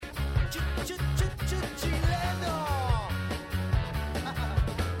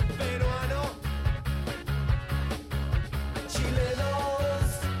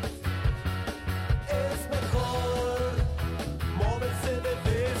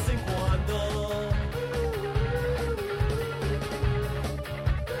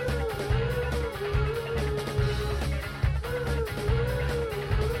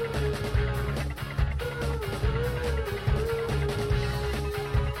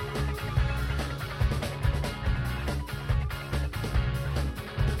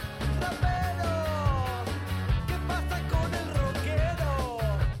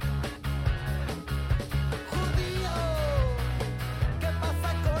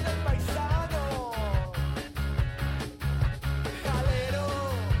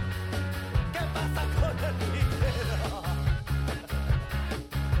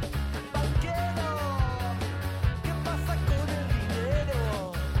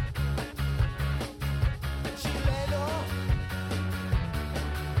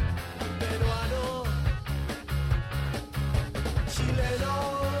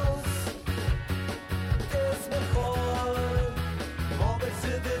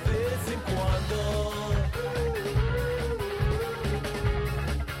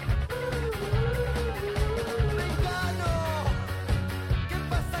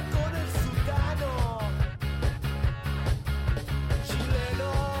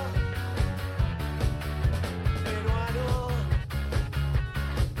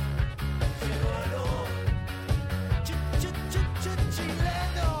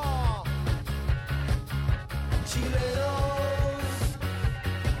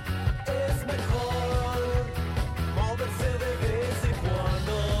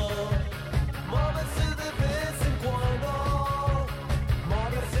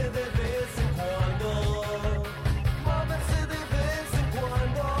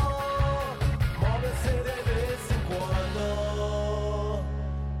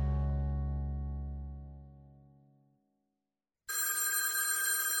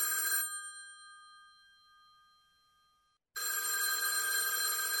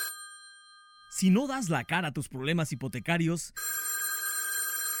Si no das la cara a tus problemas hipotecarios,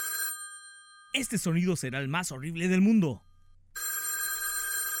 este sonido será el más horrible del mundo.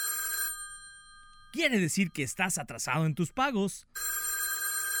 Quiere decir que estás atrasado en tus pagos.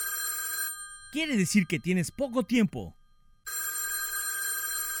 Quiere decir que tienes poco tiempo.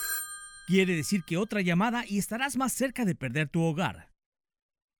 Quiere decir que otra llamada y estarás más cerca de perder tu hogar.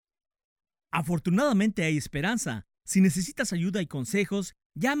 Afortunadamente hay esperanza. Si necesitas ayuda y consejos,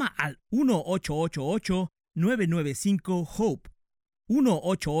 llama al 1-888-995-HOPE.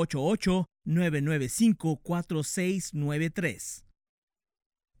 1-888-995-4693.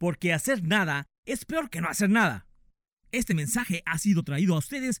 Porque hacer nada es peor que no hacer nada. Este mensaje ha sido traído a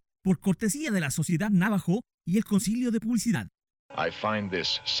ustedes por cortesía de la Sociedad Navajo y el Concilio de Publicidad. I find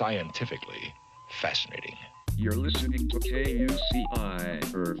this scientifically fascinating. You're listening to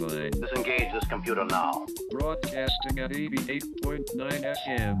KUCI Irvine. Disengage this computer now. Broadcasting at 88.9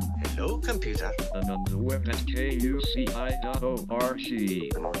 FM. Hello, computer. And on the web at kuci.org.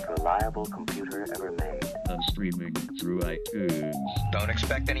 The most reliable computer ever made. And streaming through iTunes. Don't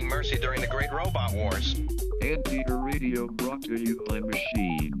expect any mercy during the Great Robot Wars. Anteater Radio brought to you by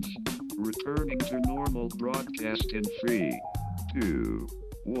machines. Returning to normal broadcast in 3, 2,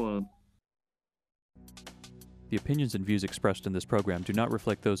 1. The opinions and views expressed in this program do not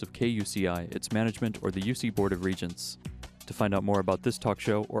reflect those of KUCI, its management, or the UC Board of Regents. To find out more about this talk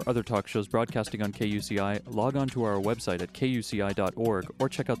show or other talk shows broadcasting on KUCI, log on to our website at kuci.org or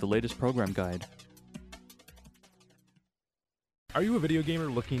check out the latest program guide. Are you a video gamer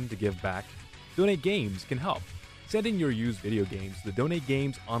looking to give back? Donate Games can help. Send in your used video games to the Donate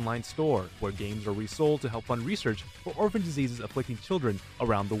Games online store, where games are resold to help fund research for orphan diseases afflicting children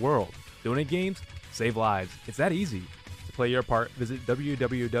around the world. Donate Games, save lives. It's that easy. To play your part, visit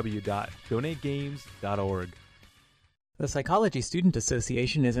www.donategames.org. The Psychology Student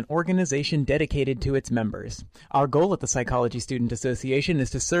Association is an organization dedicated to its members. Our goal at the Psychology Student Association is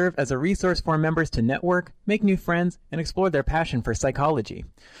to serve as a resource for members to network, make new friends, and explore their passion for psychology.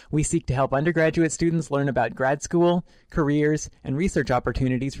 We seek to help undergraduate students learn about grad school, careers, and research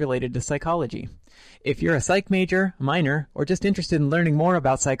opportunities related to psychology. If you're a psych major, minor, or just interested in learning more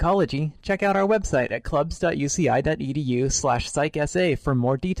about psychology, check out our website at clubs.uci.edu/psychsa for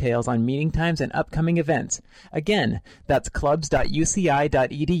more details on meeting times and upcoming events. Again, that's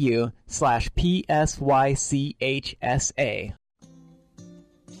clubs.uci.edu/PSYCHSA.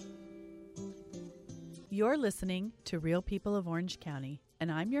 You're listening to Real People of Orange County,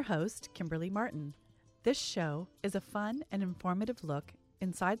 and I'm your host, Kimberly Martin. This show is a fun and informative look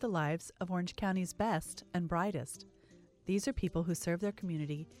inside the lives of Orange County's best and brightest. These are people who serve their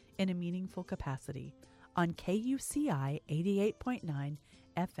community in a meaningful capacity on KUCI 88.9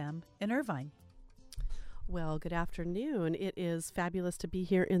 FM in Irvine. Well, good afternoon. It is fabulous to be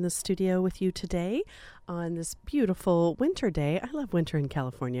here in the studio with you today on this beautiful winter day. I love winter in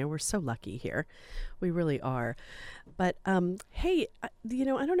California. We're so lucky here. We really are. But hey, I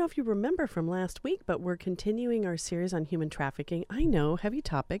don't know if you remember from last week, but we're continuing our series on human trafficking. I know, heavy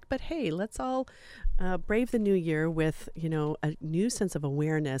topic, but hey, let's all brave the new year with, a new sense of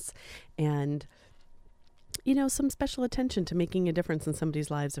awareness and some special attention to making a difference in somebody's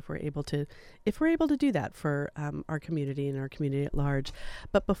lives if we're able to do that for our community and our community at large.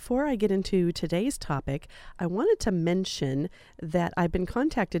 But before I get into today's topic, I wanted to mention that I've been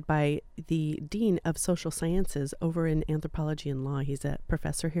contacted by the Dean of Social Sciences over in Anthropology and Law. He's a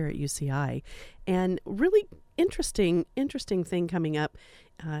professor here at UCI, and really interesting thing coming up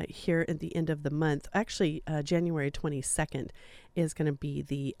here at the end of the month. Actually, January 22nd is going to be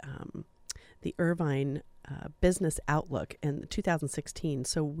the Irvine Business Outlook in 2016.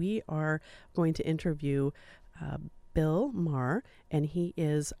 So we are going to interview Bill Marr, and he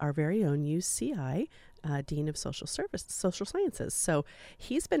is our very own UCI Dean of Social Sciences. So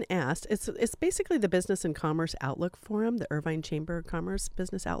he's been asked, it's basically the Business and Commerce Outlook Forum, the Irvine Chamber of Commerce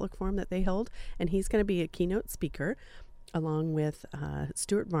Business Outlook Forum that they held, and he's going to be a keynote speaker along with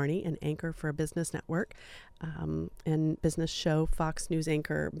Stuart Varney, an anchor for a business network and business show, Fox News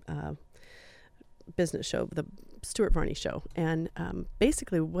anchor, business show, the Stuart Varney Show. And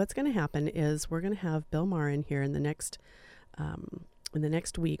basically what's going to happen is we're going to have Bill Marr in here in the next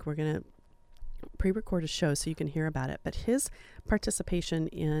week. We're going to pre-record a show so you can hear about it. But his participation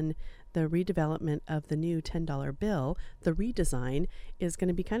in the redevelopment of the new $10 bill, the redesign, is going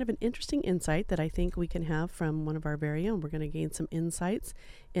to be kind of an interesting insight that I think we can have from one of our very own. We're going to gain some insights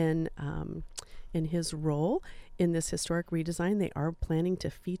in his role in this historic redesign. They are planning to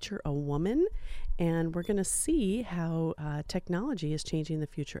feature a woman, and we're going to see how technology is changing the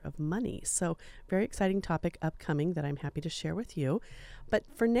future of money. So very exciting topic upcoming that I'm happy to share with you. But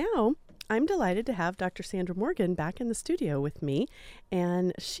for now, I'm delighted to have Dr. Sandra Morgan back in the studio with me.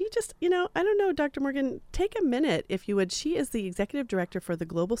 And she just, I don't know, Dr. Morgan, take a minute, if you would. She is the Executive Director for the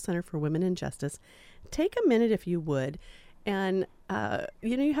Global Center for Women in Justice. Take a minute, if you would. And,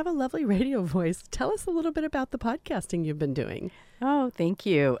 you have a lovely radio voice. Tell us a little bit about the podcasting you've been doing. Oh, thank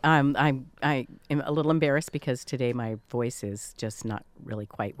you. I am a little embarrassed because today my voice is just not really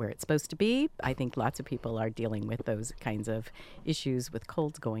quite where it's supposed to be. I think lots of people are dealing with those kinds of issues with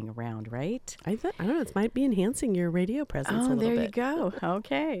colds going around, right? I don't know. It might be enhancing your radio presence a little bit. Oh, there you go.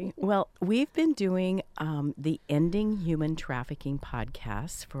 Okay. Well, we've been doing the Ending Human Trafficking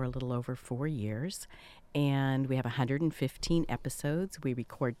podcast for a little over 4 years. And we have 115 episodes. We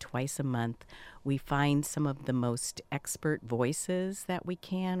record twice a month. We find some of the most expert voices that we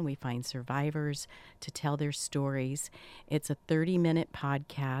can. We find survivors to tell their stories. It's a 30-minute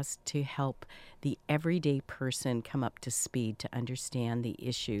podcast to help the everyday person come up to speed to understand the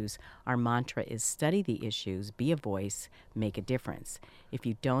issues. Our mantra is study the issues, be a voice, make a difference. If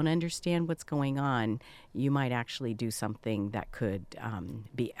you don't understand what's going on, you might actually do something that could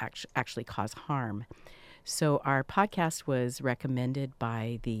actually cause harm. So our podcast was recommended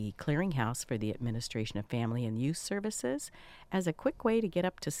by the Clearinghouse for the Administration of Family and Youth Services as a quick way to get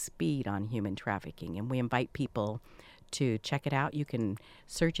up to speed on human trafficking. And we invite people to check it out. You can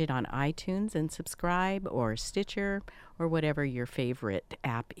search it on iTunes and subscribe, or Stitcher, or whatever your favorite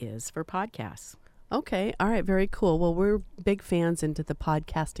app is for podcasts. Okay. All right. Very cool. Well, we're big fans into the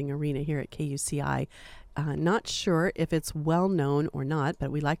podcasting arena here at KUCI. Not sure if it's well known or not,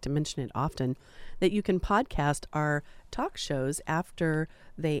 but we like to mention it often, that you can podcast our talk shows after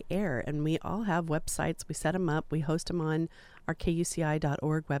they air. And we all have websites. We set them up. We host them on our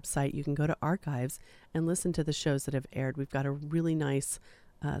KUCI.org website. You can go to archives and listen to the shows that have aired. We've got a really nice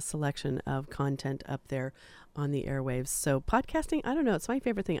selection of content up there on the airwaves. So podcasting, I don't know, it's my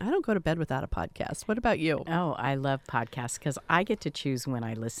favorite thing. I don't go to bed without a podcast. What about you? Oh, I love podcasts because I get to choose when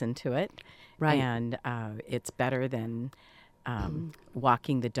I listen to it. Right. And it's better than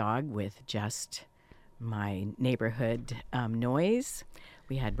walking the dog with just my neighborhood noise.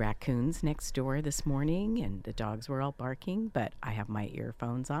 We had raccoons next door this morning, and the dogs were all barking, but I have my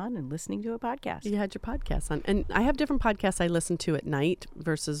earphones on and listening to a podcast. You had your podcast on. And I have different podcasts I listen to at night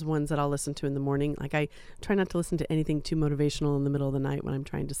versus ones that I'll listen to in the morning. Like, I try not to listen to anything too motivational in the middle of the night when I'm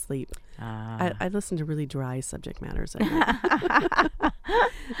trying to sleep. I listen to really dry subject matters at night.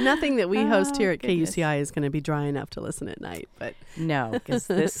 Nothing that we host here at KUCI is going to be dry enough to listen at night. But no, because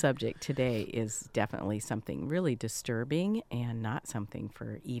this subject today is definitely something really disturbing and not something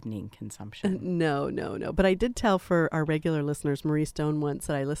for evening consumption. No. But I did tell for our regular listeners, Marie Stone, once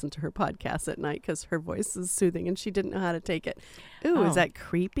that I listened to her podcast at night because her voice is soothing and she didn't know how to take it. Ooh, Is that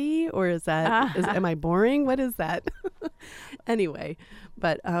creepy, or is that, am I boring? What is that? Anyway,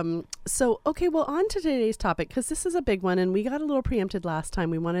 but okay, well, on to today's topic, because this is a big one, and we got a little preempted last time.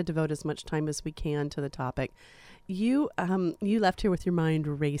 We want to devote as much time as we can to the topic. You left here with your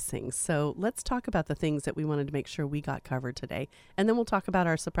mind racing. So let's talk about the things that we wanted to make sure we got covered today. And then we'll talk about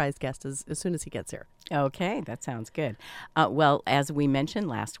our surprise guest as soon as he gets here. Okay, that sounds good. Well, as we mentioned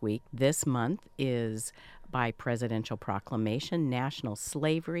last week, this month is, by presidential proclamation, National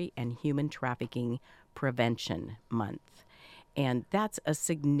Slavery and Human Trafficking Prevention Month. And that's a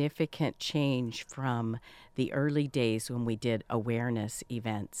significant change from the early days when we did awareness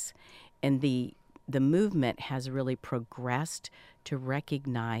events. And the movement has really progressed to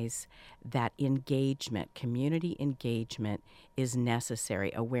recognize that engagement, community engagement, is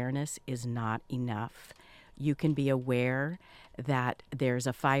necessary. Awareness is not enough. You can be aware that there's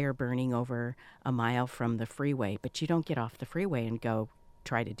a fire burning over a mile from the freeway, but you don't get off the freeway and go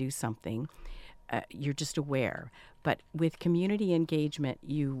try to do something. You're just aware. But with community engagement,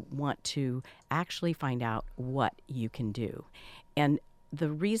 you want to actually find out what you can do. And the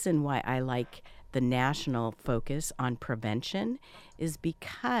reason why I like the national focus on prevention is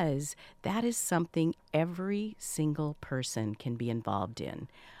because that is something every single person can be involved in.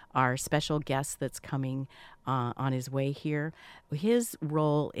 Our special guest that's coming on his way here, his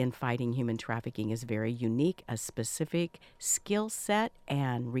role in fighting human trafficking is very unique, a specific skill set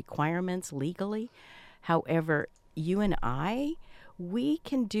and requirements legally. However, you and I, we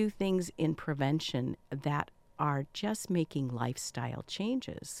can do things in prevention that are just making lifestyle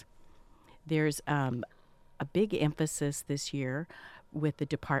changes. There's a big emphasis this year with the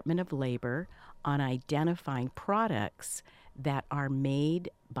Department of Labor on identifying products that are made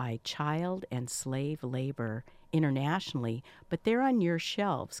by child and slave labor internationally, but they're on your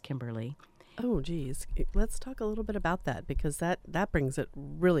shelves, Kimberly. Oh, geez. Let's talk a little bit about that, because that brings it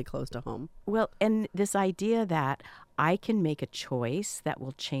really close to home. Well, and this idea that I can make a choice that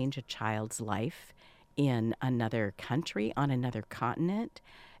will change a child's life in another country, on another continent,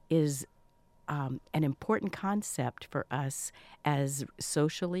 is an important concept for us as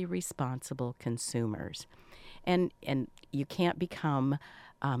socially responsible consumers. And you can't become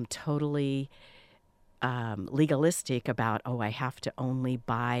totally legalistic about, I have to only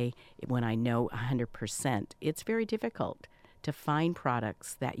buy when I know 100%. It's very difficult to find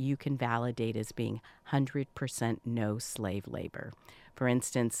products that you can validate as being 100% no slave labor. For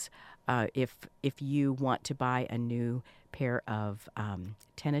instance, if you want to buy a new pair of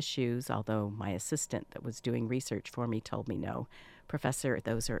tennis shoes, although my assistant that was doing research for me told me no, Professor,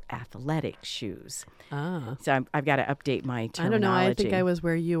 those are athletic shoes. So I've got to update my terminology. I don't know. I think I was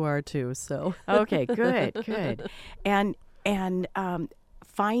where you are too. So okay, good. And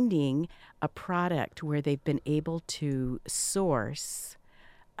finding a product where they've been able to source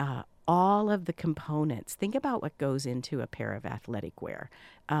all of the components. Think about what goes into a pair of athletic wear.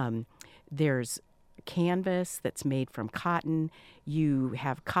 There's canvas that's made from cotton. You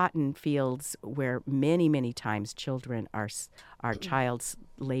have cotton fields where many, many times children are child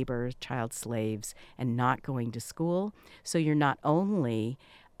labor, child slaves, and not going to school. So you're not only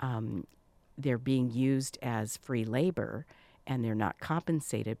they're being used as free labor and they're not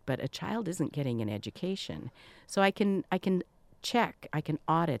compensated, but a child isn't getting an education. So I can check, I can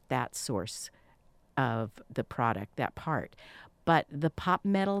audit that source of the product, that part. But the pop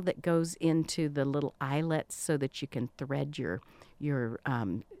metal that goes into the little eyelets so that you can thread your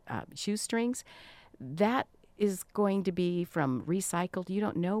shoestrings, that is going to be from recycled. You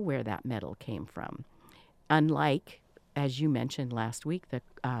don't know where that metal came from. Unlike, as you mentioned last week, the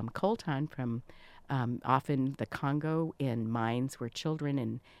coltan from often the Congo in mines where children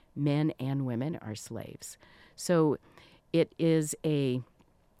and men and women are slaves. So it is a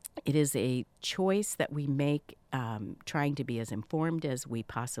choice that we make, trying to be as informed as we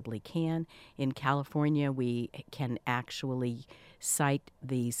possibly can. In California, we can actually cite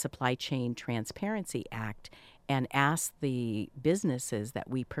the Supply Chain Transparency Act and ask the businesses that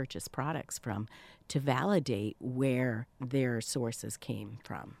we purchase products from to validate where their sources came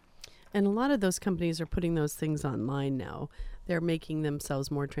from. And a lot of those companies are putting those things online now. They're making themselves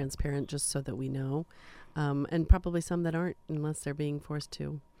more transparent just so that we know. And probably some that aren't unless they're being forced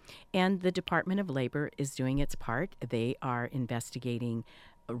to. And the Department of Labor is doing its part. They are investigating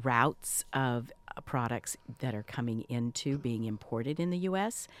routes of products that are coming into being imported in the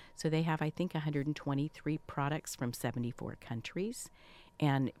U.S. So they have, I think, 123 products from 74 countries.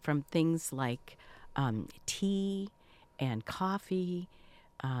 And from things like tea and coffee,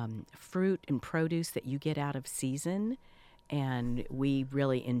 fruit and produce that you get out of season. And we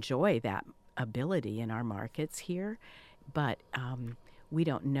really enjoy that ability in our markets here. But we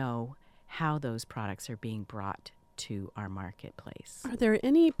don't know how those products are being brought to our marketplace. Are there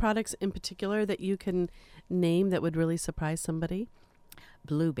any products in particular that you can name that would really surprise somebody?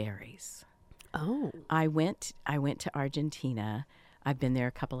 Blueberries. Oh. I went to Argentina. I've been there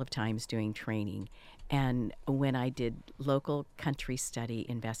a couple of times doing training. And when I did local country study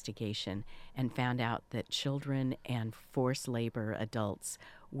investigation and found out that children and forced labor adults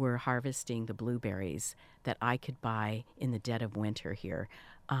were harvesting the blueberries that I could buy in the dead of winter here,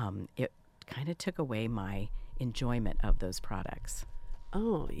 it kind of took away my enjoyment of those products.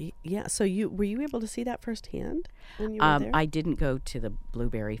 Oh, yeah. So were you able to see that firsthand when you were there? I didn't go to the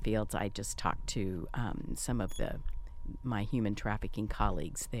blueberry fields. I just talked to some of my human trafficking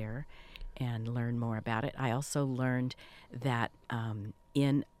colleagues there and learned more about it. I also learned that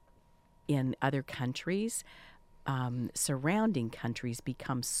in other countries, surrounding countries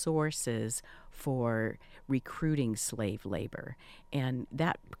become sources for recruiting slave labor. And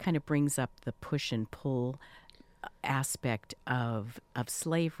that kind of brings up the push and pull aspect of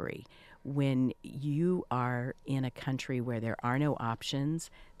slavery. When you are in a country where there are no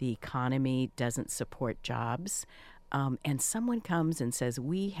options, the economy doesn't support jobs, and someone comes and says,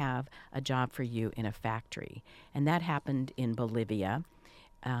 we have a job for you in a factory. And that happened in Bolivia.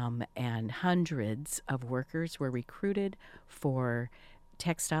 And hundreds of workers were recruited for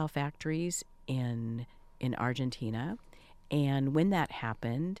textile factories in Argentina. And when that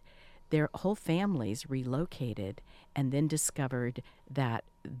happened, their whole families relocated and then discovered that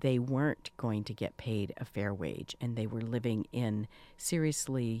they weren't going to get paid a fair wage and they were living in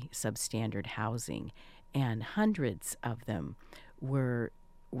seriously substandard housing. And hundreds of them were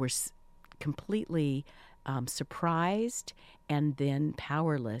completely surprised and then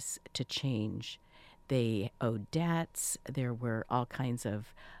powerless to change. They owed debts. There were all kinds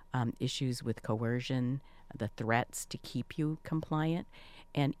of issues with coercion, the threats to keep you compliant.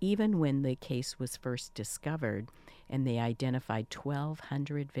 And even when the case was first discovered and they identified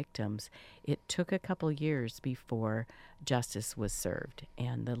 1,200 victims, it took a couple years before justice was served.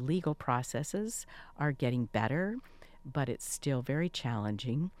 And the legal processes are getting better, but it's still very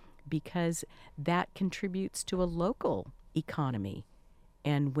challenging because that contributes to a local economy.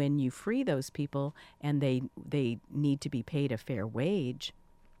 And when you free those people and they need to be paid a fair wage,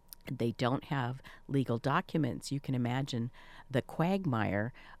 they don't have legal documents, you can imagine the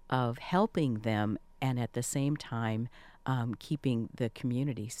quagmire of helping them and at the same time keeping the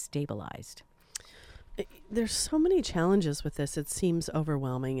community stabilized. There's so many challenges with this. It seems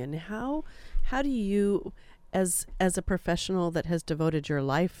overwhelming. And how do you, as a professional that has devoted your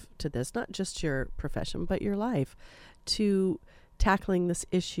life to this, not just your profession, but your life, to tackling this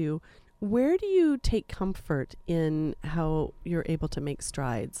issue, where do you take comfort in how you're able to make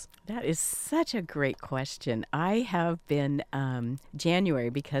strides? That is such a great question. I have been, January,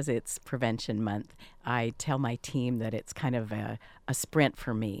 because it's Prevention Month, I tell my team that it's kind of a sprint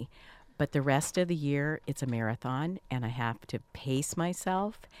for me. But the rest of the year, it's a marathon, and I have to pace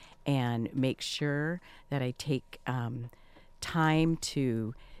myself and make sure that I take time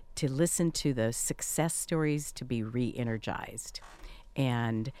to listen to the success stories to be re-energized.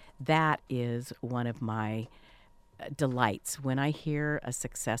 And that is one of my delights. When I hear a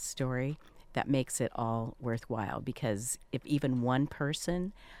success story, that makes it all worthwhile, because if even one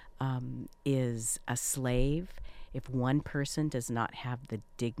person is a slave, if one person does not have the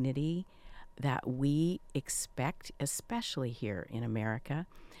dignity that we expect, especially here in America,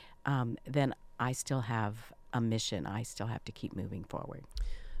 then I still have a mission. I still have to keep moving forward.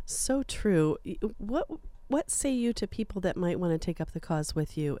 So true. What say you to people that might want to take up the cause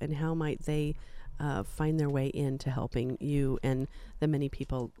with you, and how might they find their way into helping you and the many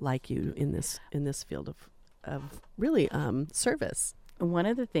people like you in this field of really service? One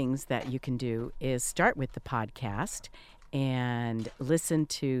of the things that you can do is start with the podcast and listen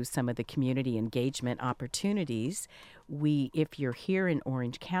to some of the community engagement opportunities. If you're here in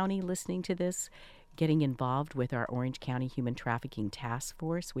Orange County listening to this, getting involved with our Orange County Human Trafficking Task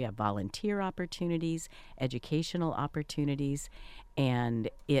Force. We have volunteer opportunities, educational opportunities, and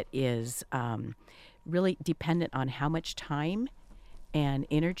it is really dependent on how much time and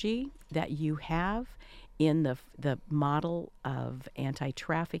energy that you have in the model of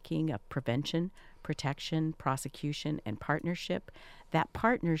anti-trafficking, of prevention, protection, prosecution, and partnership. That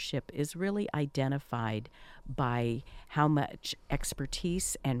partnership is really identified by how much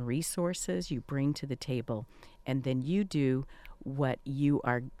expertise and resources you bring to the table, and then you do what you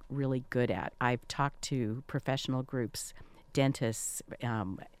are really good at. I've talked to professional groups, dentists,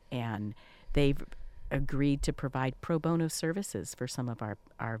 and they've agreed to provide pro bono services for some of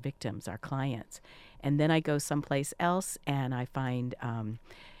our victims, our clients. And then I go someplace else and I find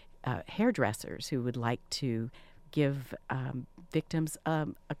hairdressers who would like to give victims a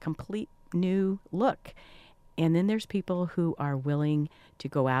complete new look. And then there's people who are willing to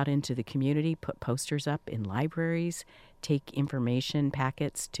go out into the community, put posters up in libraries, take information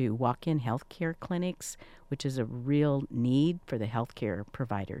packets to walk-in healthcare clinics, which is a real need for the healthcare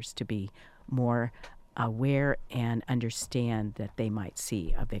providers to be more aware and understand that they might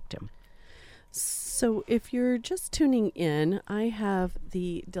see a victim. So if you're just tuning in, I have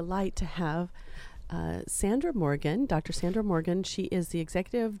the delight to have Sandra Morgan, Dr. Sandra Morgan. She is the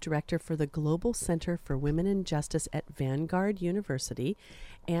Executive Director for the Global Center for Women in Justice at Vanguard University,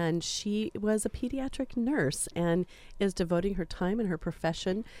 and she was a pediatric nurse and is devoting her time and her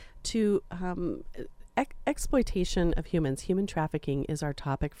profession to exploitation of humans. Human trafficking is our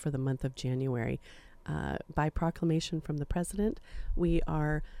topic for the month of January. By proclamation from the President, we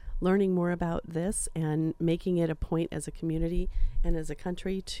are learning more about this and making it a point as a community and as a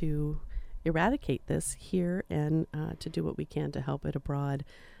country to eradicate this here and to do what we can to help it abroad.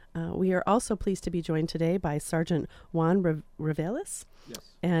 We are also pleased to be joined today by Sargent Juan Reveles. Yes.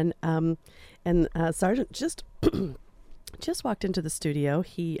 And Sargent just walked into the studio.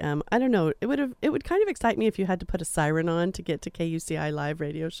 He, I don't know, it would kind of excite me if you had to put a siren on to get to KUCI live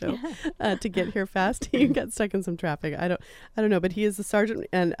radio show to get here fast. You got stuck in some traffic. I don't know, but he is the sergeant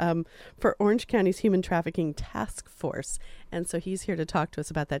and for Orange County's Human Trafficking Task Force, and so he's here to talk to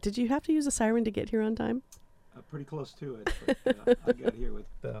us about that. Did you have to use a siren to get here on time? Pretty close to it, but I got here with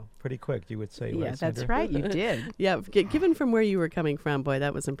pretty quick, you would say. Yeah, right, that's Sandra? right, you did. Yeah, given from where you were coming from, boy,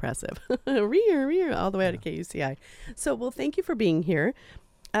 that was impressive. Rear, all the way out of KUCI. So, well, thank you for being here.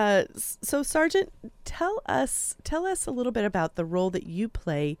 So, Sergeant, tell us a little bit about the role that you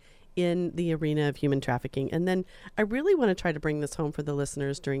play in the arena of human trafficking. And then I really want to try to bring this home for the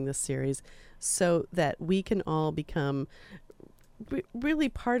listeners during this series so that we can all become really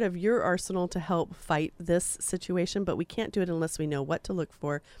part of your arsenal to help fight this situation, but we can't do it unless we know what to look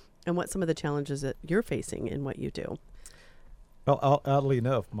for and what some of the challenges that you're facing in what you do. Well, oddly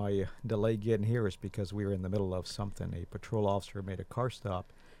enough, my delay getting here is because we were in the middle of something. A patrol officer made a car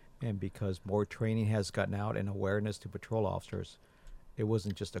stop, and because more training has gotten out and awareness to patrol officers, it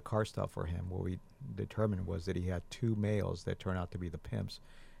wasn't just a car stop for him. What we determined was that he had 2 males that turned out to be the pimps,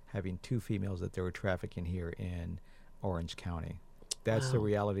 having 2 females that they were trafficking here in Orange County. That's the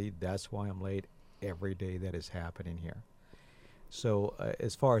reality. That's why I'm late every day that is happening here. So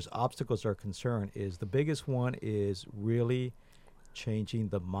as far as obstacles are concerned, is the biggest one is really changing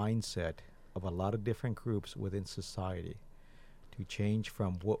the mindset of a lot of different groups within society to change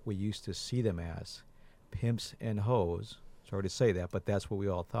from what we used to see them as, pimps and hoes, sorry to say that, but that's what we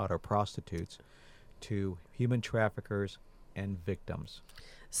all thought, are prostitutes, to human traffickers and victims.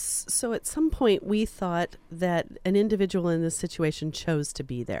 So at some point we thought that an individual in this situation chose to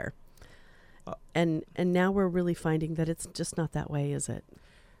be there. And now we're really finding that it's just not that way, is it?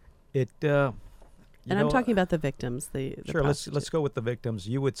 And I'm talking about the victims. Sure, let's go with the victims.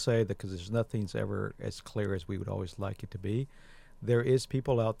 You would say that because there's nothing's ever as clear as we would always like it to be. There is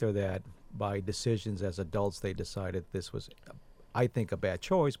people out there that by decisions as adults they decided this was, I think, a bad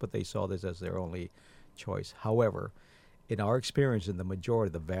choice, but they saw this as their only choice. However, in our experience, in the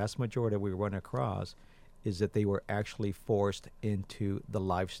vast majority that we run across, is that they were actually forced into the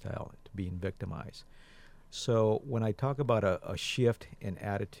lifestyle, to being victimized. So when I talk about a shift in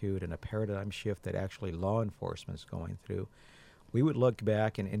attitude and a paradigm shift that actually law enforcement is going through, we would look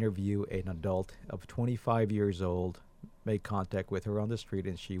back and interview an adult of 25 years old, make contact with her on the street,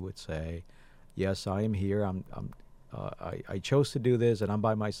 and she would say, yes, I am here. I chose to do this, and I'm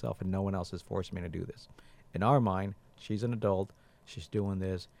by myself, and no one else has forced me to do this. In our mind, she's an adult, she's doing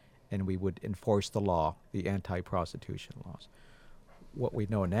this, and we would enforce the law, the anti-prostitution laws. What we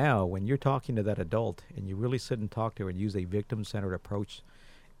know now, when you're talking to that adult and you really sit and talk to her and use a victim-centered approach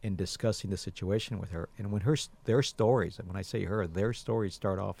in discussing the situation with her, and when their stories, and when I say her, their stories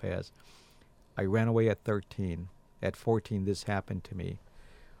start off as, I ran away at 13, at 14 this happened to me,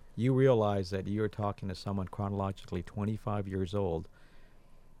 you realize that you're talking to someone chronologically 25 years old,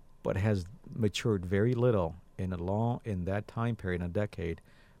 but has matured very little in that time period, in a decade,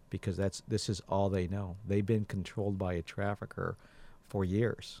 because this is all they know. They've been controlled by a trafficker for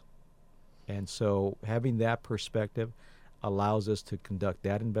years. And so having that perspective allows us to conduct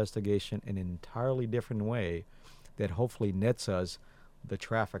that investigation in an entirely different way that hopefully nets us the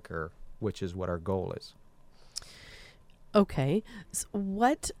trafficker, which is what our goal is. Okay. So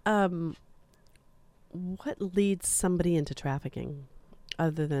what leads somebody into trafficking,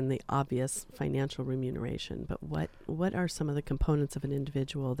 other than the obvious financial remuneration? But what are some of the components of an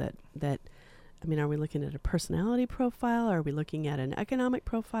individual that I mean, are we looking at a personality profile? Are we looking at an economic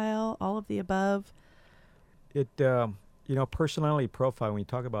profile? All of the above? Personality profile, when you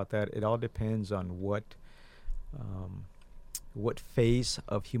talk about that, it all depends on what phase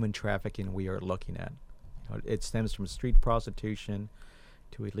of human trafficking we are looking at. It stems from street prostitution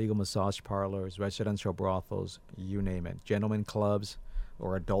to illegal massage parlors, residential brothels, you name it, gentlemen clubs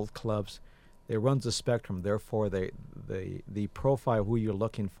or adult clubs. It runs the spectrum. Therefore, the profile who you're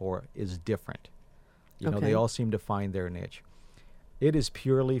looking for is different. They all seem to find their niche. It is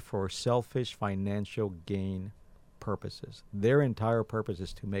purely for selfish financial gain purposes. Their entire purpose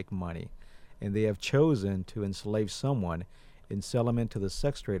is to make money, and they have chosen to enslave someone and sell them into the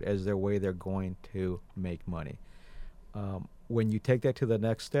sex trade as their way they're going to make money. When you take that to the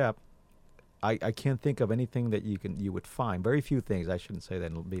next step, I can't think of anything that you would find. Very few things. I shouldn't say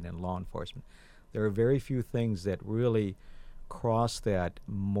that being in law enforcement. There are very few things that really cross that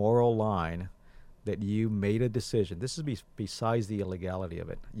moral line that you made a decision. This is besides the illegality of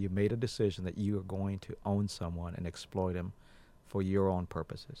it. You made a decision that you are going to own someone and exploit him for your own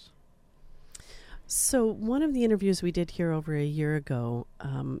purposes. So one of the interviews we did here over a year ago,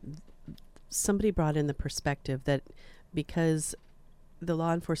 somebody brought in the perspective that because the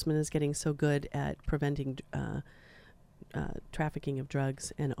law enforcement is getting so good at preventing trafficking of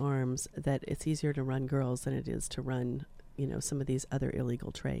drugs and arms, that it's easier to run girls than it is to run, some of these other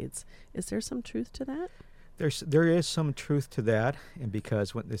illegal trades. Is there some truth to that? There is some truth to that, and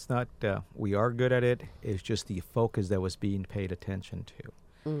because when it's not, we are good at it. It's just the focus that was being paid attention to.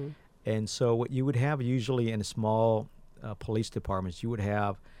 Mm. And so what you would have usually in small police departments, you would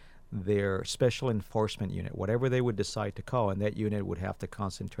have their special enforcement unit, whatever they would decide to call, and that unit would have to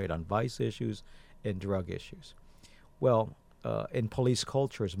concentrate on vice issues and drug issues. Well, in police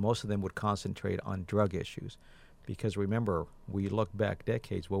cultures, most of them would concentrate on drug issues because remember, we look back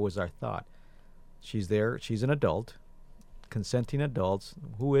decades, what was our thought? She's there, she's an adult, consenting adults,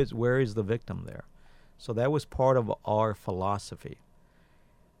 where is the victim there? So that was part of our philosophy.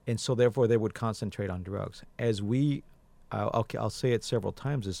 And so therefore they would concentrate on drugs. As I'll say it several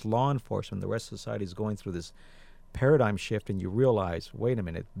times, as law enforcement, the rest of society is going through this paradigm shift, and you realize, wait a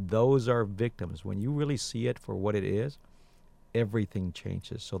minute, those are victims. When you really see it for what it is, everything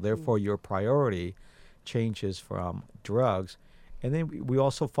changes. So therefore your priority changes from drugs. And then we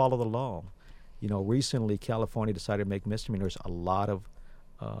also follow the law. Recently California decided to make misdemeanors a lot of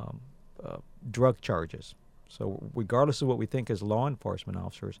drug charges. So regardless of what we think as law enforcement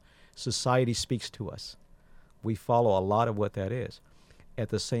officers, society speaks to us. We follow a lot of what that is. At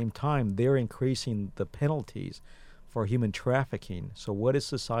the same time, they're increasing the penalties for human trafficking. So what is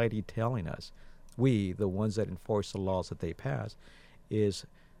society telling us? We, the ones that enforce the laws that they pass, is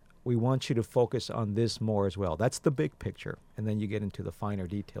we want you to focus on this more as well. That's the big picture. And then you get into the finer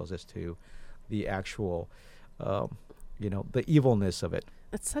details as to the actual, the evilness of it.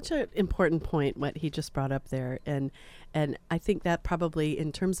 That's such an important point, what he just brought up there. And I think that probably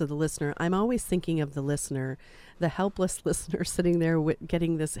in terms of the listener, I'm always thinking of the listener, the helpless listener sitting there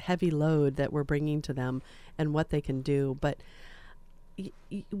getting this heavy load that we're bringing to them and what they can do. But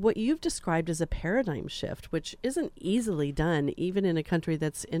what you've described as a paradigm shift, which isn't easily done, even in a country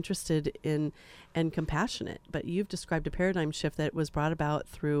that's interested in and compassionate. But you've described a paradigm shift that was brought about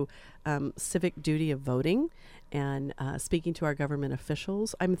through civic duty of voting and speaking to our government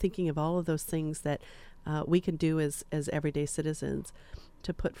officials. I'm thinking of all of those things that we can do as everyday citizens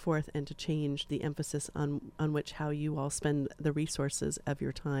to put forth and to change the emphasis on which how you all spend the resources of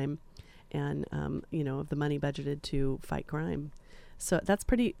your time and of the money budgeted to fight crime. So that's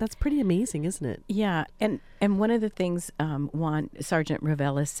pretty amazing, isn't it? Yeah, and one of the things Sargent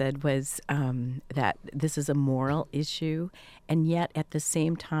Reveles said was that this is a moral issue, and yet at the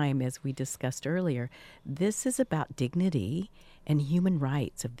same time, as we discussed earlier, this is about dignity and human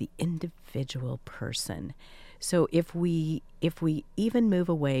rights of the individual person. So if we even move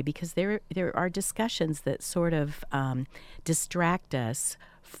away, because there are discussions that sort of distract us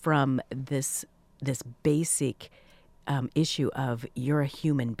from this basic issue of you're a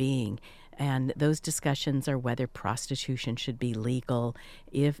human being, and those discussions are whether prostitution should be legal,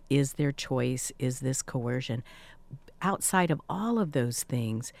 is there choice, is this coercion. Outside of all of those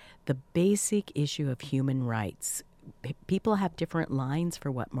things, the basic issue of human rights, people have different lines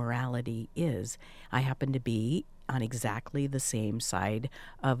for what morality is. I happen to be on exactly the same side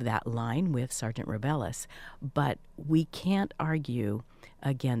of that line with Sargent Reveles, but we can't argue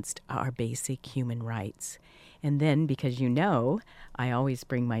against our basic human rights. And then, because I always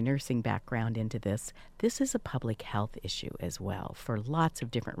bring my nursing background into this is a public health issue as well for lots of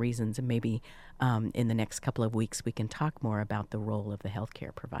different reasons. And maybe in the next couple of weeks we can talk more about the role of the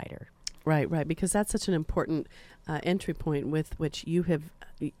healthcare provider. Right, because that's such an important entry point with which you have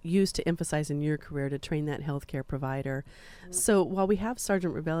used to emphasize in your career to train that healthcare provider. So while we have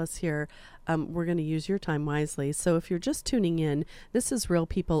Sargent Reveles here, we're going to use your time wisely. So if you're just tuning in, this is Real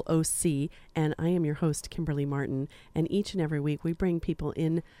People OC, and I am your host, Kimberly Martin. And each and every week we bring people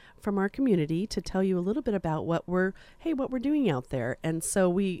in from our community to tell you a little bit about what we're doing out there. And so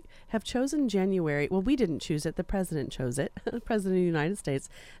we have chosen January. Well, we didn't choose it. The president chose it, the president of the United States,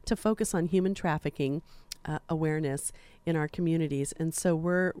 to focus on human trafficking awareness in our communities. And so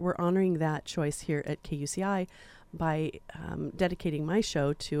we're honoring that choice here at KUCI by dedicating my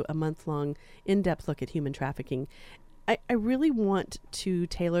show to a month-long in-depth look at human trafficking. I really want to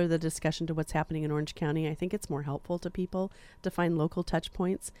tailor the discussion to what's happening in Orange County. I think it's more helpful to people to find local touch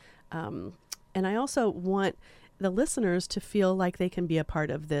points. And I also want the listeners to feel like they can be a part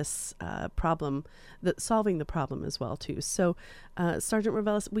of this problem, solving the problem as well, too. So, Sargent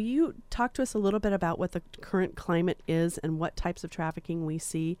Reveles, will you talk to us a little bit about what the current climate is and what types of trafficking we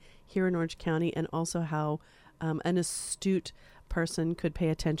see here in Orange County, and also how an astute person could pay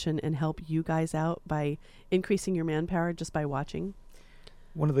attention and help you guys out by increasing your manpower just by watching?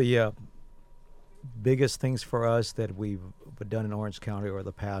 One of the biggest things for us that we've done in Orange County over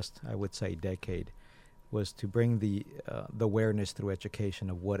the past, I would say, decade was to bring the awareness through education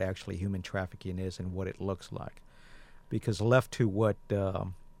of what actually human trafficking is and what it looks like. Because left to what,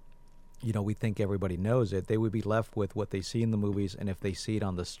 we think everybody knows it, they would be left with what they see in the movies, and if they see it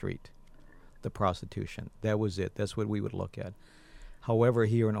on the street, the prostitution. That was it. That's what we would look at. However,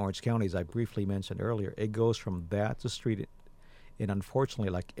 here in Orange County, as I briefly mentioned earlier, it goes from that to street. And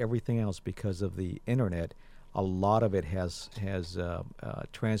unfortunately, like everything else, because of the internet, a lot of it has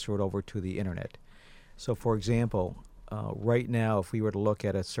transferred over to the internet. So, for example, right now, if we were to look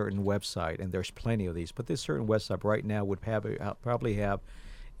at a certain website, and there's plenty of these, but this certain website right now would probably have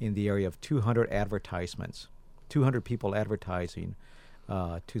in the area of 200 advertisements 200 people advertising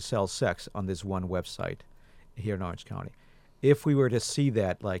to sell sex on this one website here in Orange County. If we were to see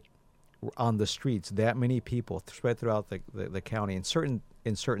that, like on the streets, that many people spread throughout the county in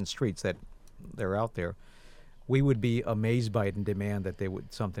certain streets that they're out there, we would be amazed by it and demand that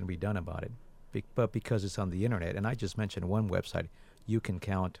something be done about it. But because it's on the internet, and I just mentioned one website, you can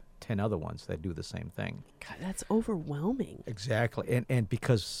count 10 other ones that do the same thing. God, that's overwhelming. Exactly, and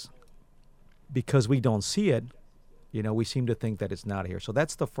because we don't see it, we seem to think that it's not here. So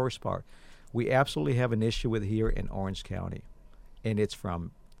that's the first part. We absolutely have an issue with here in Orange County, and it's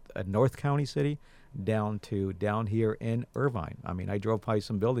from a North County city down here in Irvine. I mean, I drove by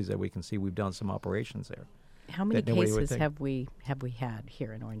some buildings that we can see we've done some operations there. How many cases have we had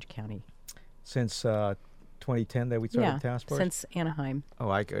here in Orange County? Since 2010 that we started task force? Since Anaheim. Oh,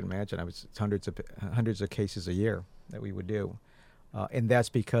 I could imagine. It's hundreds of cases a year that we would do. And that's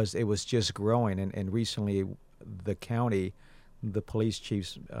because it was just growing. And recently the county, the police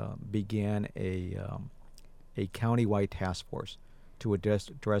chiefs began a county-wide task force to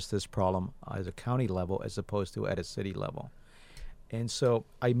address this problem as a county level as opposed to at a city level. And so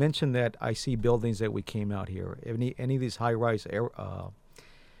I mentioned that I see buildings that we came out here. Any of these high-rise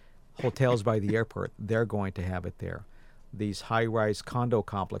hotels by the airport, they're going to have it there. These high-rise condo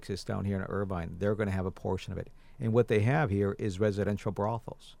complexes down here in Irvine, they're going to have a portion of it. And what they have here is residential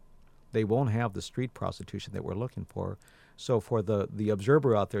brothels. They won't have the street prostitution that we're looking for. So for the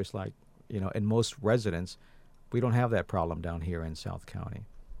observer out there, it's like, in most residents, we don't have that problem down here in South County.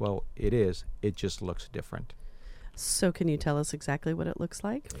 Well, it is. It just looks different. So can you tell us exactly what it looks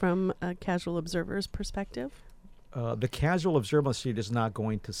like from a casual observer's perspective? The casual observer on the street is not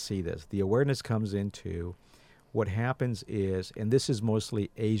going to see this. The awareness comes into what happens is, and this is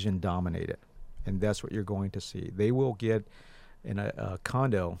mostly Asian dominated, and that's what you're going to see. They will get in a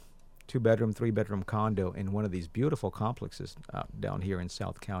condo, 2-bedroom, 3-bedroom condo in one of these beautiful complexes down here in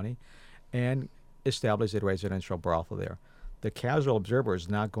South County and establish a residential brothel there. The casual observer is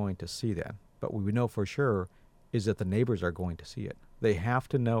not going to see that, but what we know for sure is that the neighbors are going to see it. They have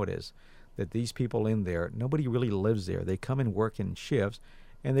to notice that these people in there, nobody really lives there. They come and work in shifts,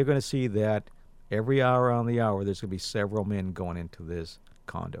 and they're going to see that every hour on the hour there's going to be several men going into this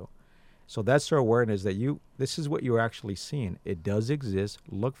condo. So that's their awareness that this is what you're actually seeing. It does exist.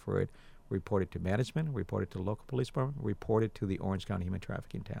 Look for it. Report it to management, report it to the local police department, report it to the Orange County Human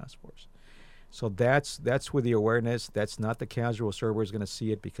Trafficking Task Force. So that's where the awareness, that's not the casual observer is going to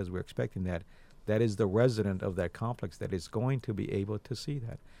see it because we're expecting that. That is the resident of that complex that is going to be able to see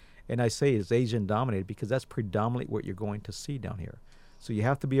that. And I say it's Asian dominated because that's predominantly what you're going to see down here. So you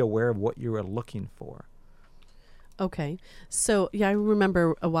have to be aware of what you're looking for. Okay. So, I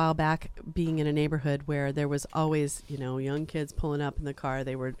remember a while back being in a neighborhood where there was always, young kids pulling up in the car.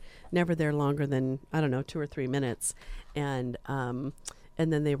 They were never there longer than, 2 or 3 minutes.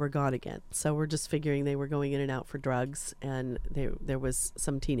 And then they were gone again. So we're just figuring they were going in and out for drugs. And there was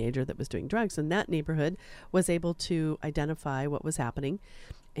some teenager that was doing drugs. And that neighborhood was able to identify what was happening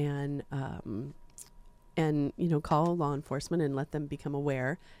and call law enforcement and let them become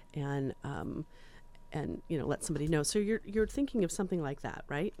aware and let somebody know. So you're thinking of something like that,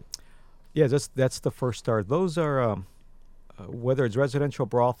 right? Yeah, that's the first start. Those are whether it's residential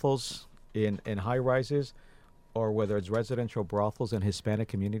brothels in high rises or whether it's residential brothels in Hispanic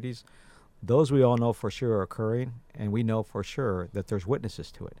communities, those we all know for sure are occurring, and we know for sure that there's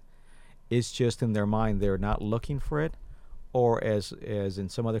witnesses to it. It's just in their mind they're not looking for it, or as in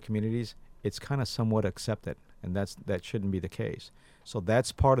some other communities, it's kind of somewhat accepted, and that shouldn't be the case. So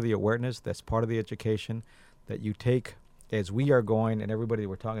that's part of the awareness, that's part of the education that you take as we are going, and everybody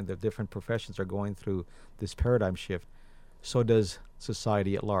we're talking, the different professions are going through this paradigm shift. So does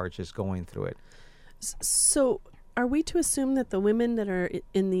society at large is going through it. So are we to assume that the women that are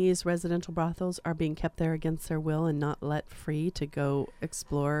in these residential brothels are being kept there against their will and not let free to go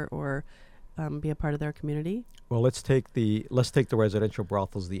explore or be a part of their community? Well, let's take the residential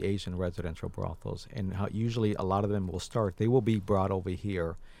brothels, the Asian residential brothels, and how usually a lot of them will start. They will be brought over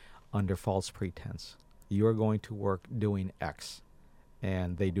here under false pretense. You are going to work doing X,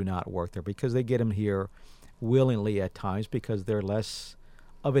 and they do not work there because they get them here willingly at times because they're less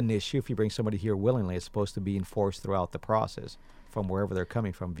of an issue if you bring somebody here willingly. It's supposed to be enforced throughout the process from wherever they're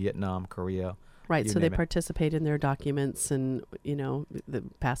coming from, Vietnam, Korea. Right, so they participate in their documents and, the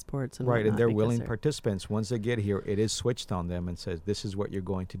passports and right, and they're willing participants. Once they get here, it is switched on them and says, this is what you're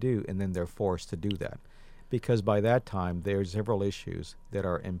going to do, and then they're forced to do that. Because by that time, there's several issues that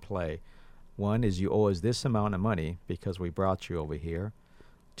are in play. One is you owe us this amount of money because we brought you over here.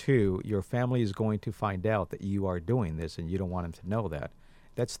 2, your family is going to find out that you are doing this, and you don't want them to know that.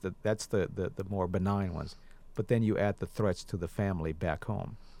 That's the more benign ones. but then you add the threats to the family back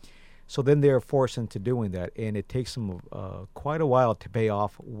home. So then they're forced into doing that, and it takes them quite a while to pay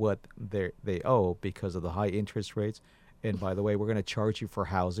off what they owe because of the high interest rates. And by the way, we're going to charge you for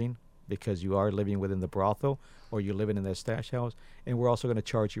housing because you are living within the brothel or you're living in that stash house, and we're also going to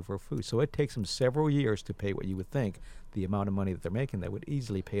charge you for food. So it takes them several years to pay what you would think the amount of money that they're making that would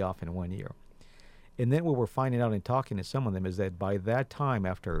easily pay off in 1 year. And then what we're finding out and talking to some of them is that by that time,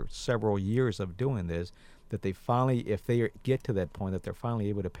 after several years of doing this, that they finally, if they get to that point, that they're finally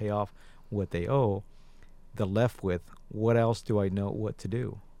able to pay off what they owe, they're left with, what else do I know what to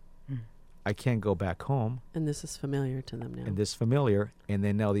do? I can't go back home. And this is familiar to them now. And this is familiar, and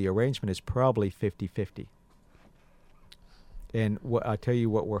then now the arrangement is probably 50-50. And I tell you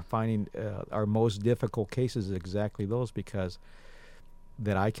what we're finding, our most difficult cases is exactly those, because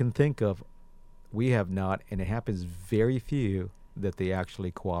that I can think of, we have not, and it happens very few, that they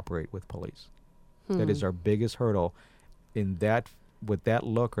actually cooperate with police. That is our biggest hurdle in that, with that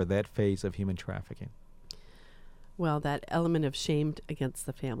look or that phase of human trafficking. Well, that element of shame against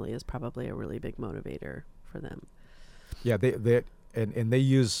the family is probably a really big motivator for them. Yeah, they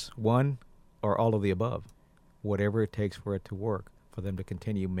use one or all of the above, whatever it takes for it to work, for them to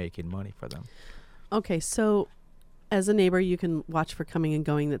continue making money for them. Okay, so as a neighbor, you can watch for coming and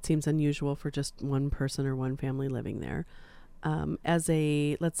going that seems unusual for just one person or one family living there. As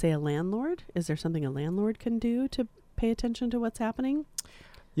a, let's say, a landlord, is there something a landlord can do to pay attention to what's happening?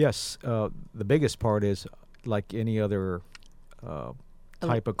 Yes. The biggest part is, like any other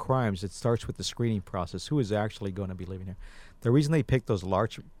type of crimes, it starts with the screening process. Who is actually going to be living here? The reason they pick those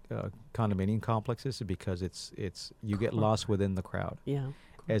large condominium complexes is because it's you get lost within the crowd. Yeah.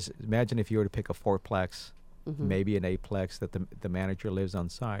 As imagine if you were to pick a fourplex, maybe an eightplex that the manager lives on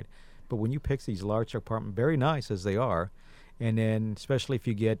site. But when you pick these large apartments, very nice as they are, and then especially if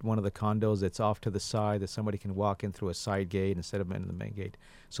you get one of the condos that's off to the side that somebody can walk in through a side gate instead of in the main gate.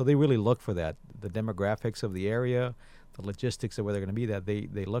 So they really look for that. The demographics of the area, the logistics of where they're going to be, that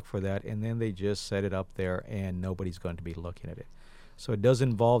they look for that, and then they just set it up there, and nobody's going to be looking at it. So it does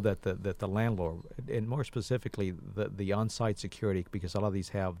involve that the landlord, and more specifically the on-site security, because a lot of these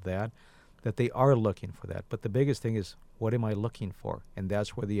have that they are looking for that. But the biggest thing is, what am I looking for? And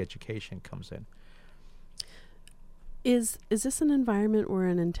that's where the education comes in. Is this an environment where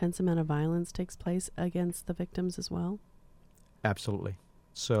an intense amount of violence takes place against the victims as well? Absolutely.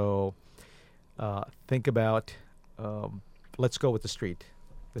 So think about, let's go with the street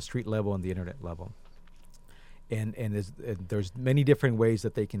level and the internet level. And there's many different ways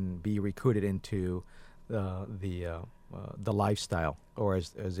that they can be recruited into the lifestyle, or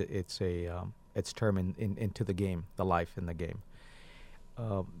as it's termed into the game, the life in the game.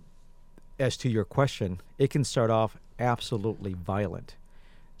 As to your question, it can start off absolutely violent.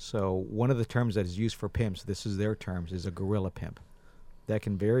 So one of the terms that is used for pimps, this is their terms, is a guerrilla pimp. That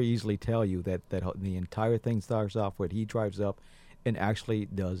can very easily tell you that the entire thing starts off with he drives up and actually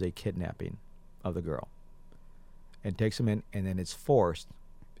does a kidnapping of the girl and takes him in, and then it's forced.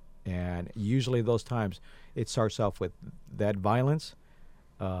 And usually those times it starts off with that violence.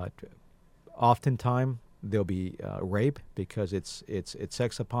 Oftentimes there'll be rape because it's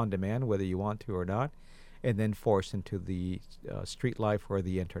sex upon demand, whether you want to or not, and then forced into the street life or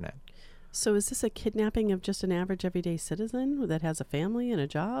the internet. So is this a kidnapping of just an average everyday citizen that has a family and a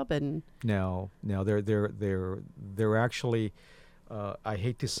job? And No, they're actually, I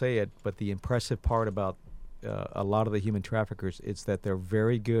hate to say it, but the impressive part about a lot of the human traffickers is that they're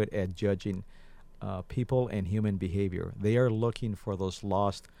very good at judging people and human behavior. They are looking for those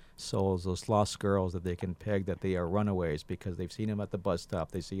lost souls, those lost girls that they can peg that they are runaways because they've seen them at the bus stop,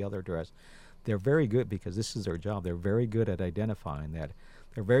 they see other dress. They're very good because this is their job. They're very good at identifying that.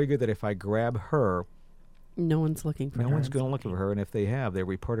 They're very good that if I grab her, no one's looking for her. No one's going to look for her, and if they have, they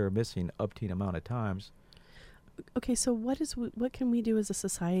report her missing up to an amount of times. Okay, so what can we do as a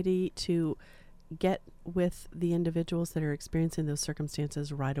society to get with the individuals that are experiencing those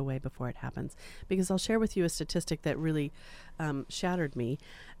circumstances right away before it happens? Because I'll share with you a statistic that really shattered me.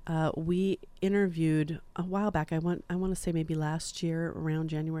 We interviewed a while back, I want to say maybe last year around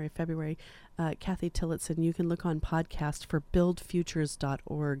January, February, Kathy Tillotson. You can look on podcast for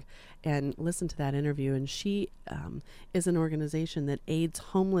buildfutures.org and listen to that interview. And she is an organization that aids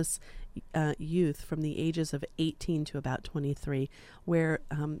homeless youth from the ages of 18 to about 23, where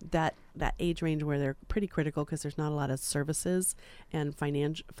that age range where they're pretty critical because there's not a lot of services and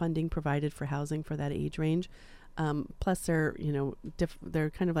funding provided for housing for that age range. Plus they're, they're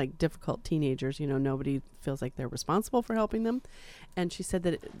kind of like difficult teenagers, nobody feels like they're responsible for helping them. And she said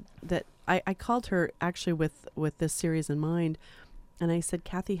that I called her actually with this series in mind. And I said,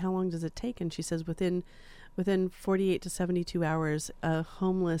 Kathy, how long does it take? And she says within within 48 to 72 hours, a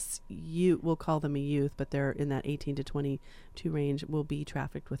homeless youth, we'll call them a youth, but they're in that 18 to 22 range, will be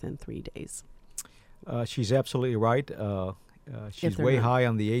trafficked within 3 days. She's absolutely right. She's way high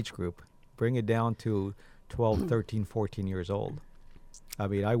on the age group. Bring it down to 12, 13, 14 years old. I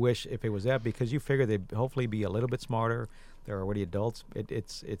mean, I wish if it was that, because you figure they'd hopefully be a little bit smarter. They're already adults.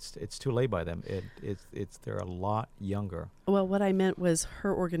 It's too late by them. They're a lot younger. Well, what I meant was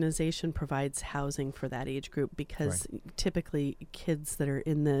her organization provides housing for that age group, because typically kids that are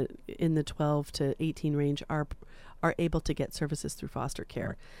in the 12 to 18 range are able to get services through foster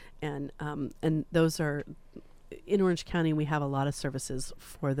care, and those are. In Orange County, we have a lot of services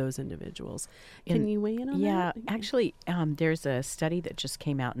for those individuals. Can you weigh in on that? Yeah, actually, there's a study that just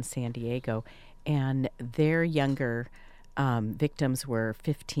came out in San Diego, and their younger victims were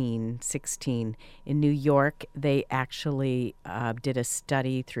 15, 16. In New York, they actually did a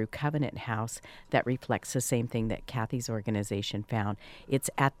study through Covenant House that reflects the same thing that Kathy's organization found. It's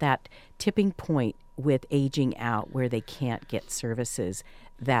at that tipping point with aging out where they can't get services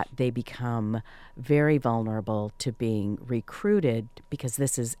that they become very vulnerable to being recruited, because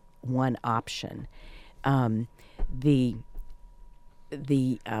this is one option. There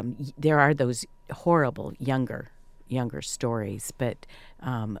are those horrible younger stories, but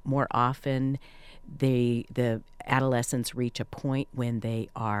more often the adolescents reach a point when they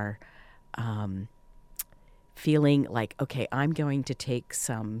are feeling like, okay, I'm going to take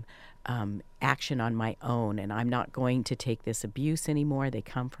some action on my own, and I'm not going to take this abuse anymore. They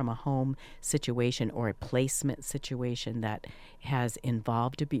come from a home situation or a placement situation that has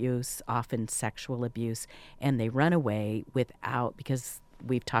involved abuse, often sexual abuse, and they run away without, because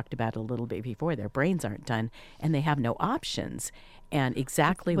we've talked about it a little bit before, their brains aren't done, and they have no options. And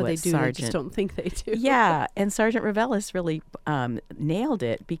exactly what they do, Sargent... they just don't think they do. Yeah, and Sargent Reveles really nailed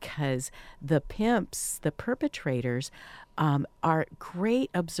it, because the pimps, the perpetrators, are great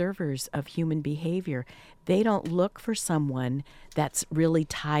observers of human behavior. They don't look for someone that's really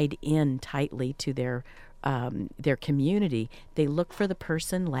tied in tightly to their community. They look for the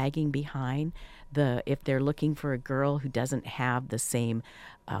person lagging behind. If they're looking for a girl who doesn't have the same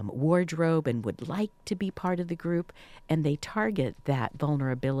wardrobe and would like to be part of the group, and they target that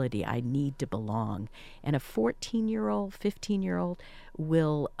vulnerability. I need to belong. And a 14-year-old, 15-year-old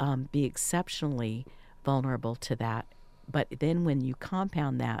will be exceptionally vulnerable to that. But then when you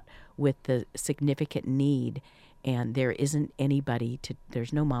compound that with the significant need, and there isn't anybody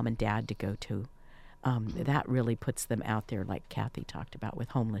there's no mom and dad to go to, that really puts them out there, like Kathy talked about with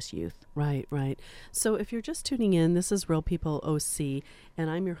homeless youth. Right. So if you're just tuning in, this is Real People OC, and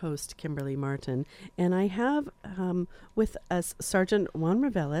I'm your host, Kimberly Martin. And I have with us Sargent Juan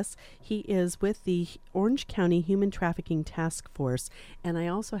Reveles. He is with the Orange County Human Trafficking Task Force. And I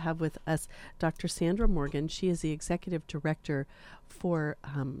also have with us Dr. Sandra Morgan. She is the Executive Director for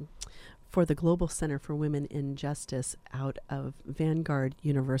the Global Center for Women in Justice out of Vanguard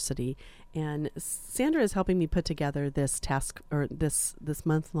University. And Sandra is helping me put together this task, or this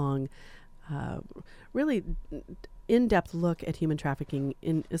month-long, really in-depth look at human trafficking,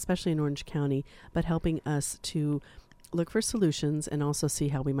 especially in Orange County, but helping us to look for solutions and also see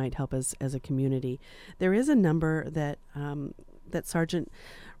how we might help as a community. There is a number that Sargent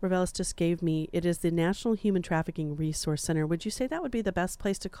Reveles just gave me. It is the National Human Trafficking Resource Center. Would you say that would be the best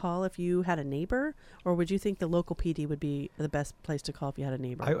place to call if you had a neighbor, or would you think the local PD would be the best place to call if you had a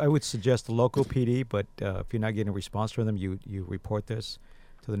neighbor? I would suggest the local PD, but if you're not getting a response from them, you report this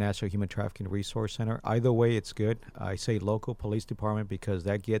to the National Human Trafficking Resource Center. Either way, it's good. I say local police department because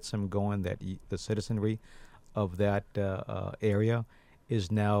that gets them going, that the citizenry of that area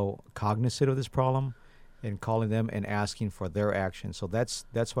is now cognizant of this problem, and calling them and asking for their action. So that's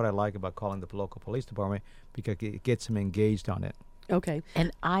what I like about calling the local police department, because it gets them engaged on it. Okay.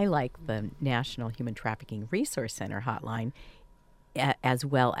 And I like the National Human Trafficking Resource Center hotline as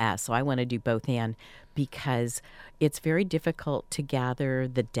well as. So I want to do both and, because it's very difficult to gather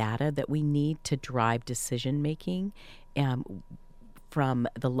the data that we need to drive decision making. From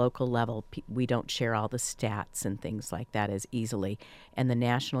the local level, we don't share all the stats and things like that as easily. And the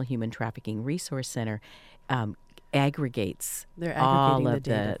National Human Trafficking Resource Center aggregates all of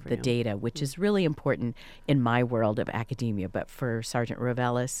the data, which is really important in my world of academia. But for Sargent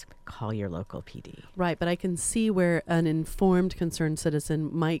Reveles, call your local PD. Right, but I can see where an informed, concerned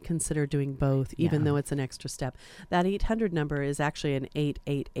citizen might consider doing both, even though it's an extra step. That 800 number is actually an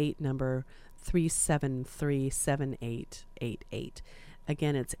 888 number, 373-7888.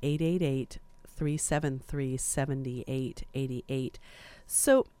 Again, it's 888-373-7888.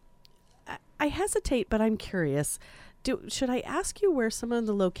 So I hesitate, but I'm curious. Should I ask you where some of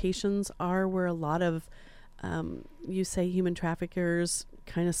the locations are where a lot of You say human traffickers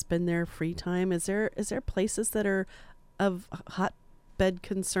kind of spend their free time. Is there places that are of hotbed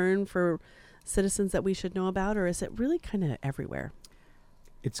concern for citizens that we should know about, or is it really kind of everywhere?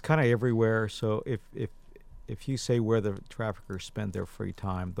 It's kind of everywhere. So if you say where the traffickers spend their free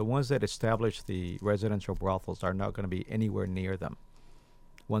time, the ones that establish the residential brothels are not going to be anywhere near them.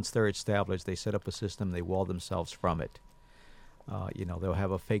 Once they're established, they set up a system, they wall themselves from it. They'll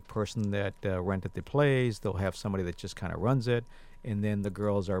have a fake person that rented the place, they'll have somebody that just kind of runs it, and then the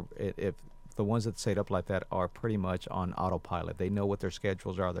girls are, if the ones that set up like that are pretty much on autopilot. They know what their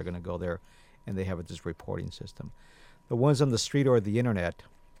schedules are, they're going to go there, and they have this reporting system. The ones on the street or the internet,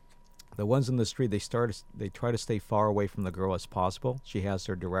 the ones on the street, they try to stay far away from the girl as possible. She has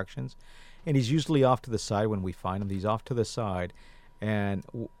their directions, and he's usually off to the side when we find him. He's off to the side, and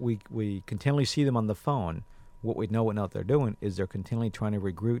we continually see them on the phone. What we know what they're doing is they're continually trying to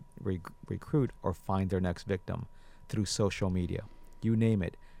recruit or find their next victim through social media. You name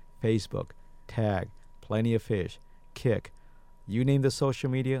it, Facebook, Tag, Plenty of Fish, Kick. You name the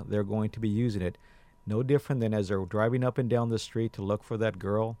social media, they're going to be using it. No different than as they're driving up and down the street to look for that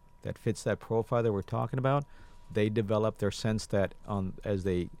girl that fits that profile that we're talking about. They develop their sense that as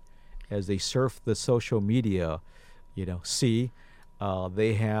they surf the social media,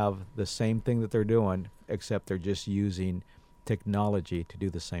 they have the same thing that they're doing, except they're just using technology to do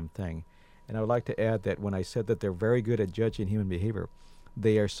the same thing. And I would like to add that when I said that they're very good at judging human behavior,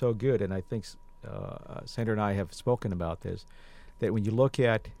 they are so good, and I think Sandra and I have spoken about this, that when you look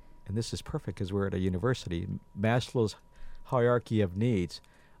at, and this is perfect because we're at a university, Maslow's hierarchy of needs,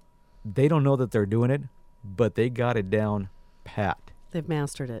 they don't know that they're doing it, but they got it down pat. They've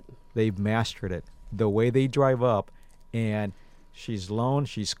mastered it. They've mastered it. The way they drive up, and she's alone,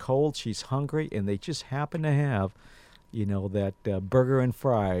 she's cold, she's hungry, and they just happen to have, that burger and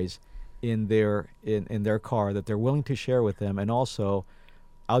fries in their car that they're willing to share with them. And also,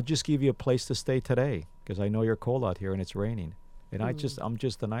 I'll just give you a place to stay today because I know you're cold out here and it's raining. And I'm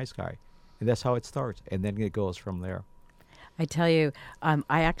just the nice guy. And that's how it starts. And then it goes from there. I tell you,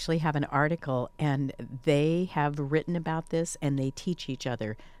 I actually have an article, and they have written about this, and they teach each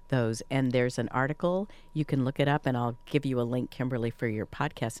other those. And there's an article, you can look it up, and I'll give you a link, Kimberly, for your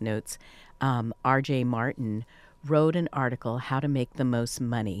podcast notes. R.J. Martin wrote an article, How to Make the Most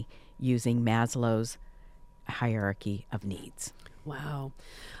Money Using Maslow's Hierarchy of Needs. Wow.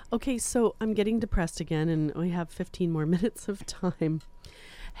 Okay, so I'm getting depressed again, and we have 15 more minutes of time.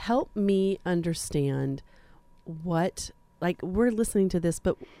 Help me understand we're listening to this,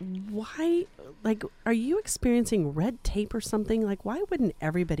 but why, are you experiencing red tape or something? Why wouldn't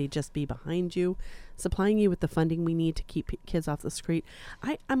everybody just be behind you, supplying you with the funding we need to keep kids off the street?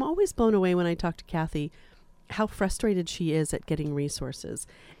 I'm always blown away when I talk to Kathy how frustrated she is at getting resources.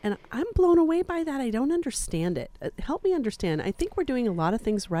 And I'm blown away by that. I don't understand it. Help me understand. I think we're doing a lot of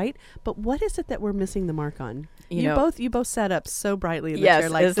things right, but what is it that we're missing the mark on? You both sat up so brightly in the chair.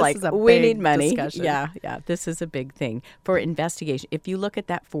 Yes, it's is a we big need money. Discussion. Yeah. This is a big thing for investigation. If you look at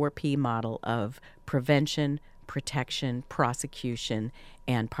that 4P model of prevention, protection, prosecution,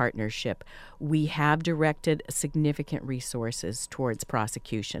 and partnership, we have directed significant resources towards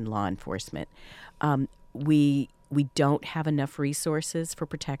prosecution, law enforcement. We don't have enough resources for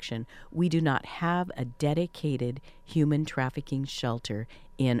protection. We do not have a dedicated human trafficking shelter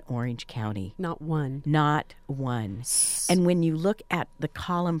in Orange County. Not one. Not one. And when you look at the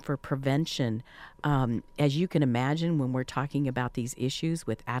column for prevention, as you can imagine, when we're talking about these issues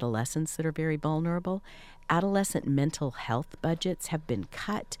with adolescents that are very vulnerable, adolescent mental health budgets have been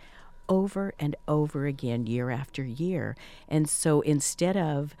cut over and over again, year after year. And so instead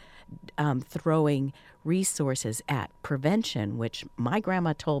of throwing resources at prevention, which my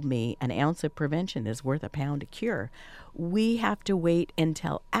grandma told me an ounce of prevention is worth a pound of cure, we have to wait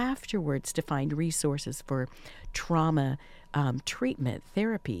until afterwards to find resources for trauma treatment,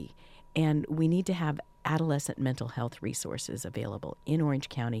 therapy. And we need to have adolescent mental health resources available in Orange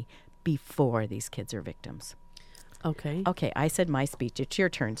County before these kids are victims. Okay. Okay, I said my speech. It's your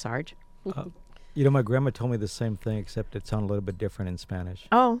turn, Sarge. My grandma told me the same thing, except it sounded a little bit different in Spanish.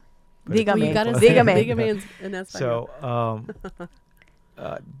 Oh, dígame. You gotta say dígame in that So,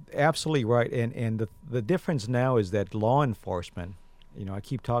 absolutely right. And the difference now is that law enforcement, I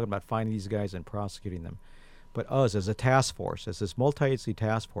keep talking about finding these guys and prosecuting them. But us as a task force, as this multi-agency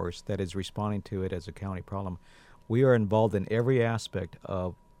task force that is responding to it as a county problem, we are involved in every aspect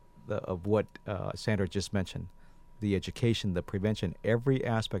of what Sandra just mentioned. The education, the prevention, every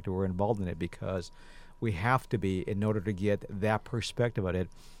aspect we're involved in it because we have to be in order to get that perspective of it,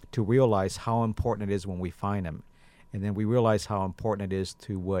 to realize how important it is when we find them. And then we realize how important it is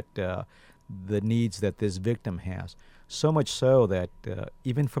to what the needs that this victim has. So much so that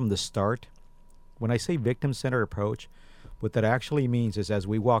even from the start, when I say victim-centered approach, what that actually means is as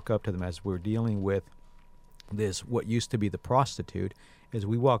we walk up to them, as we're dealing with this, what used to be the prostitute, as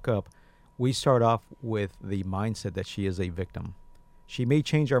we walk up, we start off with the mindset that she is a victim. She may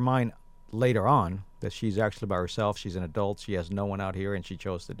change our mind later on, that she's actually by herself, she's an adult, she has no one out here, and she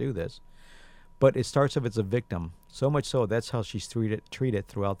chose to do this. But it starts off as a victim, so much so that's how she's treated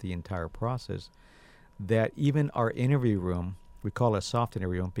throughout the entire process, that even our interview room, we call it a soft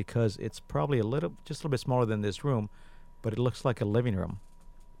interview room because it's probably just a little bit smaller than this room, but it looks like a living room.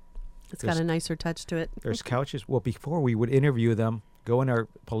 It's got a nicer touch to it. There's couches. Well, before we would interview them, go in our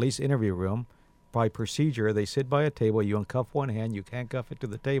police interview room. By procedure, they sit by a table. You uncuff one hand. You handcuff it to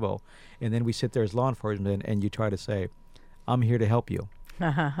the table. And then we sit there as law enforcement, and you try to say, I'm here to help you.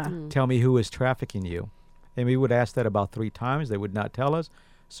 Tell me who is trafficking you. And we would ask that about 3 times. They would not tell us.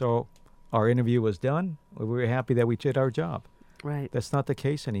 So our interview was done. We were happy that we did our job. Right. That's not the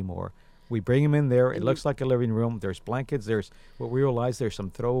case anymore. We bring them in there. It looks like a living room. There's blankets. There's what we realize. There's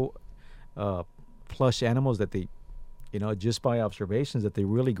some plush animals that they, just by observations, that they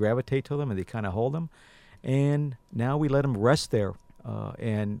really gravitate to them and they kind of hold them. And now we let them rest there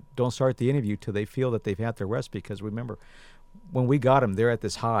and don't start the interview till they feel that they've had their rest, because remember, when we got them, they're at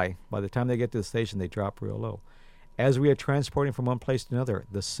this high. By the time they get to the station, they drop real low. As we are transporting from one place to another,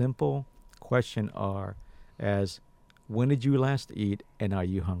 the simple question are when did you last eat and are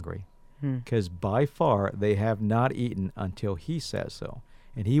you hungry? Because by far, they have not eaten until he says so.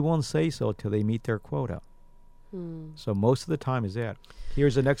 And he won't say so till they meet their quota. So most of the time is that.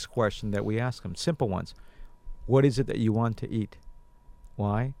 Here's the next question that we ask them. Simple ones. What is it that you want to eat?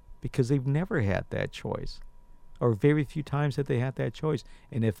 Why? Because they've never had that choice. Or very few times that they had that choice.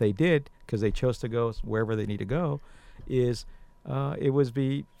 And if they did, because they chose to go wherever they need to go, it was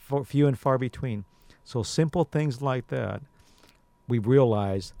few and far between. So simple things like that, we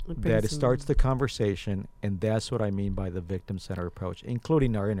realize that it starts the conversation, and that's what I mean by the victim-centered approach,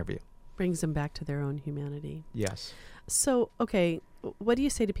 including our interview. Brings them back to their own humanity. Yes. So, okay, what do you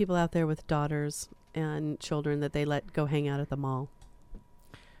say to people out there with daughters and children that they let go hang out at the mall?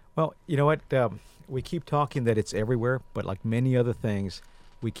 Well, you know what? We keep talking that it's everywhere, but like many other things,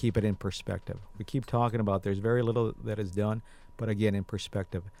 we keep it in perspective. We keep talking about there's very little that is done, but again, in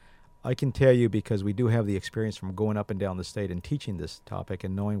perspective. I can tell you, because we do have the experience from going up and down the state and teaching this topic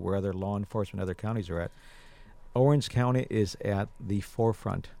and knowing where other law enforcement, other counties are at, Orange County is at the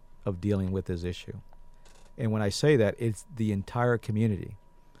forefront of dealing with this issue. And when I say that, it's the entire community.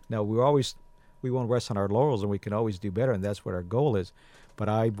 Now, we won't rest on our laurels, and we can always do better, and that's what our goal is. But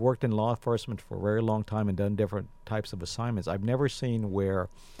I've worked in law enforcement for a very long time and done different types of assignments. I've never seen where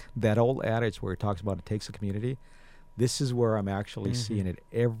that old adage where it talks about it takes a community. This is where I'm actually seeing it.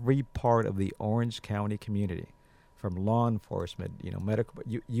 Every part of the Orange County community, from law enforcement, medical,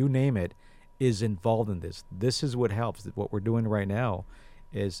 you name it, is involved in this. This is what helps. What we're doing right now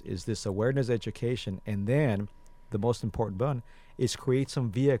is this awareness education, and then the most important one is create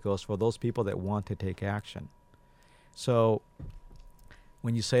some vehicles for those people that want to take action. So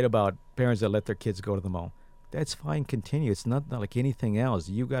when you say about parents that let their kids go to the mall, that's fine, continue. It's not like anything else.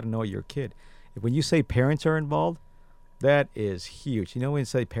 You got to know your kid. When you say parents are involved, that is huge. When you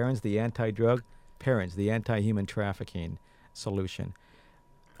say parents, the anti-drug, parents, the anti-human trafficking solution.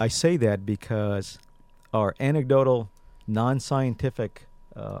 I say that because our anecdotal, non-scientific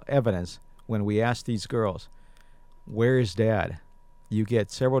evidence, when we ask these girls, where is dad? You get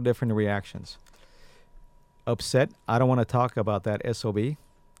several different reactions. Upset, I don't want to talk about that SOB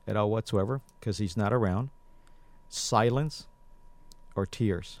at all whatsoever because he's not around. Silence or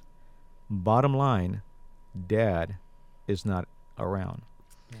tears. Bottom line, dad is not around.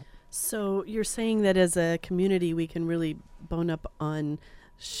 So you're saying that as a community, we can really bone up on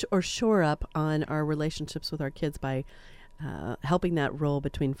or shore up on our relationships with our kids by helping that role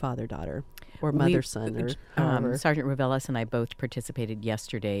between father-daughter or mother-son. Sargent Reveles and I both participated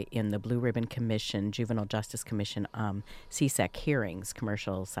yesterday in the Blue Ribbon Commission, Juvenile Justice Commission, CSEC hearings,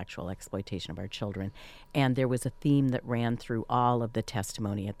 commercial sexual exploitation of our children. And there was a theme that ran through all of the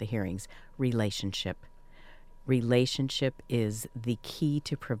testimony at the hearings: relationship. Relationship is the key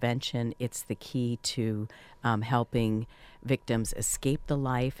to prevention. It's the key to helping victims escape the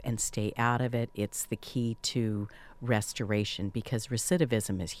life and stay out of it. It's the key to restoration, because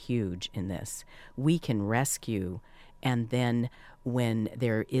recidivism is huge in this. We can rescue, and then when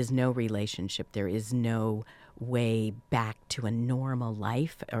there is no relationship, there is no way back to a normal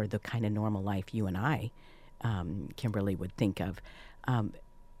life, or the kind of normal life you and I, Kimberly, would think of.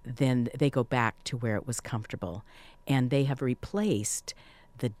 Then they go back to where it was comfortable, and they have replaced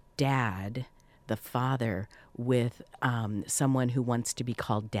the dad, the father, with someone who wants to be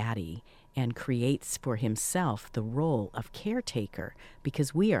called daddy and creates for himself the role of caretaker,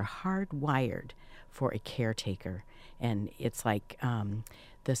 because we are hardwired for a caretaker. And it's like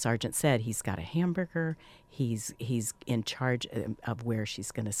the sergeant said, he's got a hamburger, he's in charge of where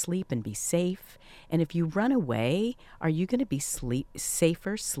she's going to sleep and be safe. And if you run away, are you going to be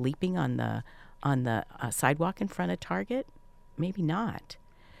safer sleeping on the sidewalk in front of Target? Maybe not.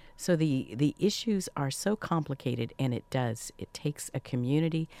 So the issues are so complicated, and it takes a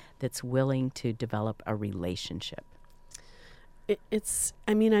community that's willing to develop a relationship.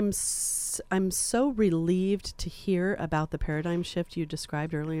 I'm so relieved to hear about the paradigm shift you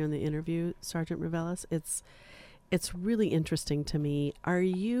described earlier in the interview, Sargent Reveles. It's really interesting to me. Are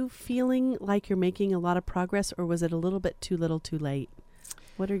you feeling like you're making a lot of progress, or was it a little bit too little too late?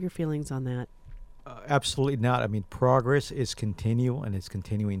 What are your feelings on that? Absolutely not. I mean, progress is continual, and it's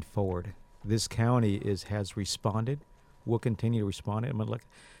continuing forward. This county has responded, will continue to respond. I mean, like,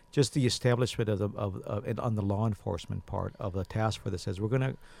 just the establishment on the law enforcement part of the task force that says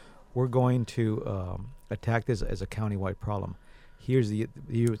we're going to attack this as a countywide problem. Here's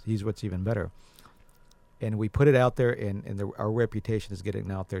what's even better. And we put it out there, and our reputation is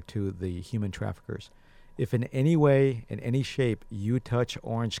getting out there to the human traffickers. If in any way, in any shape, you touch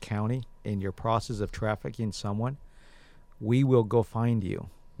Orange County in your process of trafficking someone, we will go find you.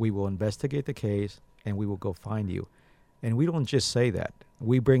 We will investigate the case, and we will go find you. And we don't just say that.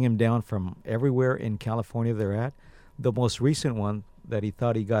 We bring him down from everywhere in California they're at. The most recent one that he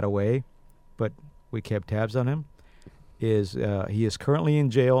thought he got away, but we kept tabs on him, is he is currently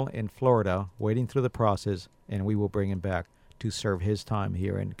in jail in Florida, waiting through the process, and we will bring him back to serve his time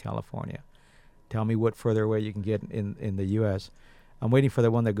here in California. Tell me what further away you can get in the U.S. I'm waiting for the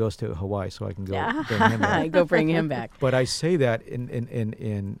one that goes to Hawaii so I can go bring him back. Go bring him back. But I say that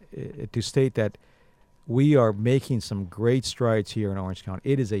to state that we are making some great strides here in Orange County.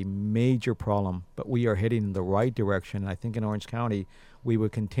 It is a major problem, but we are heading in the right direction. And I think in Orange County, we will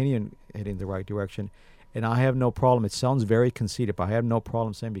continue heading in the right direction. And I have no problem. It sounds very conceited, but I have no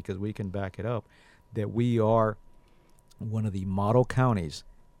problem saying, because we can back it up, that we are one of the model counties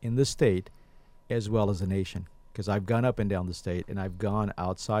in the state as well as the nation. Because I've gone up and down the state, and I've gone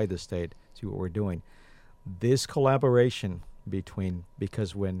outside the state to see what we're doing. This collaboration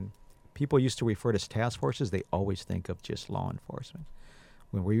because when people used to refer to as task forces, they always think of just law enforcement.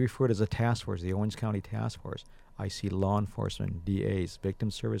 When we refer to as a task force, the Orange County Task Force, I see law enforcement, DAs,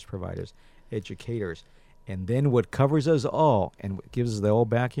 victim service providers, educators, and then what covers us all and what gives us the all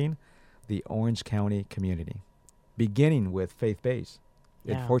backing, the Orange County community, beginning with faith-based.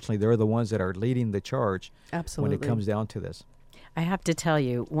 Yeah. Unfortunately, they're the ones that are leading the charge. Absolutely. When it comes down to this. I have to tell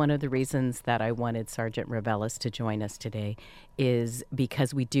you, one of the reasons that I wanted Sargent Reveles to join us today is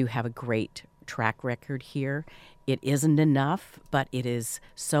because we do have a great track record here. It isn't enough, but it is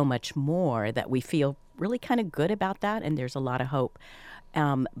so much more that we feel really kind of good about that, and there's a lot of hope.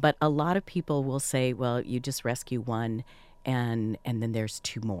 But a lot of people will say, well, you just rescue one, and then there's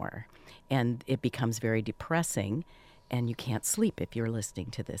two more. And it becomes very depressing, and you can't sleep if you're listening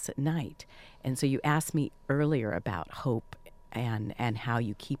to this at night. And so you asked me earlier about hope and how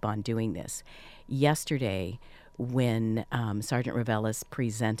you keep on doing this. Yesterday, when Sargent Reveles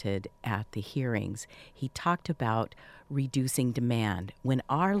presented at the hearings, he talked about reducing demand. When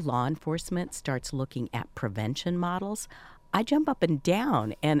our law enforcement starts looking at prevention models, I jump up and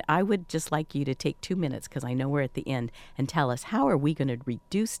down, and I would just like you to take 2 minutes, because I know we're at the end, and tell us, how are we going to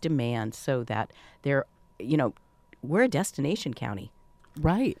reduce demand so that we're a destination county.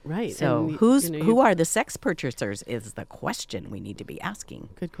 Right. So who are the sex purchasers is the question we need to be asking.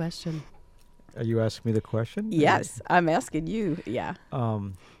 Good question. Are you asking me the question? Yes, I'm asking you. Yeah.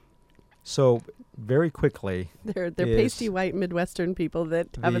 So very quickly, they're pasty white Midwestern people that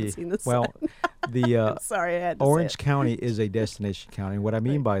haven't seen the sun. Well, the sorry, I had to Orange say it. County is a destination county. And what I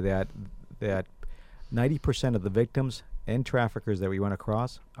mean by that 90% of the victims and traffickers that we run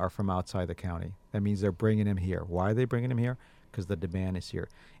across are from outside the county. That means they're bringing them here. Why are they bringing them here? Because the demand is here.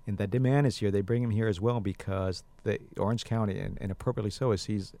 And that demand is here. They bring them here as well because the Orange County, and appropriately so,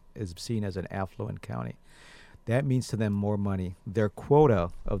 is seen as an affluent county. That means to them more money. Their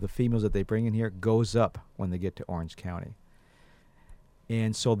quota of the females that they bring in here goes up when they get to Orange County.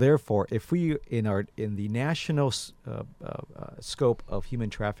 And so therefore, if we, in the national scope of human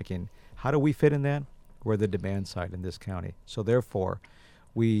trafficking, how do we fit in that? We're the demand side in this county. So therefore,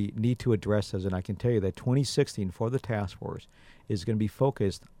 we need to address this, and I can tell you that 2016 for the task force is going to be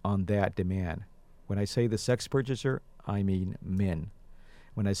focused on that demand. When I say the sex purchaser, I mean men.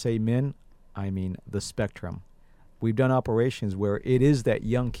 When I say men, I mean the spectrum. we've done operations where it is that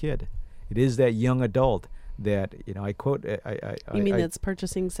young kid, it is that young adult that, you know, I quote. You mean that's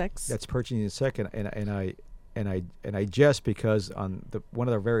purchasing sex? That's purchasing sex, and I jest because on one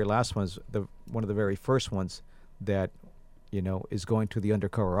of the very last ones, one of the very first ones that, you know, is going to the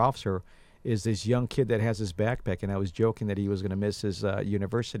undercover officer is this young kid that has his backpack, and I was joking that he was going to miss his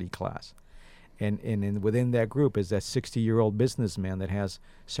university class. And within that group is that 60-year-old businessman that has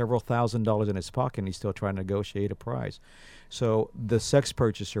several $1,000s in his pocket, and he's still trying to negotiate a price. So the sex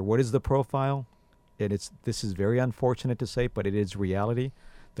purchaser, what is the profile? And this is very unfortunate to say, but it is reality.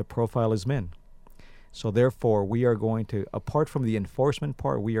 The profile is men. So therefore, we are going to, apart from the enforcement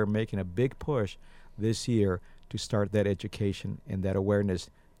part, we are making a big push this year to start that education and that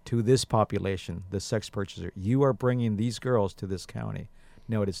awareness to this population, the sex purchaser. You are bringing these girls to this county.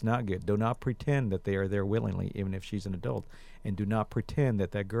 No, it is not good. Do not pretend that they are there willingly, even if she's an adult. And do not pretend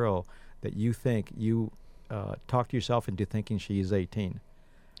that that girl that you think, you talk yourself into thinking she is 18.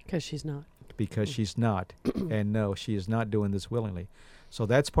 Because she's not. Because she's not. And no, she is not doing this willingly. So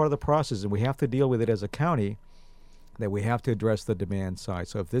that's part of the process, and we have to deal with it as a county, that we have to address the demand side.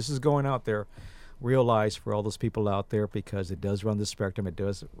 So if this is going out there, realize for all those people out there, because it does run the spectrum, it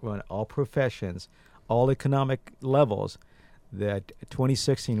does run all professions, all economic levels, that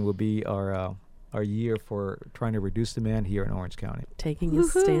 2016 will be our year for trying to reduce demand here in Orange County. Taking a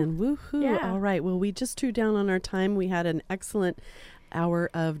stand. Woohoo. Yeah. All right. Well, we just drew down on our time. We had an excellent hour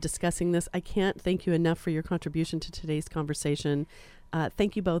of discussing this. I can't thank you enough for your contribution to today's conversation.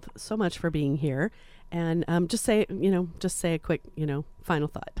 Thank you both so much for being here. And just say a quick, final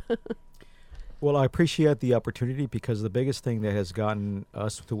thought. Well, I appreciate the opportunity, because the biggest thing that has gotten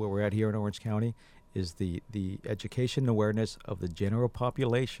us to where we're at here in Orange County is the education and awareness of the general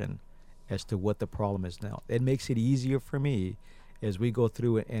population as to what the problem is now. It makes it easier for me as we go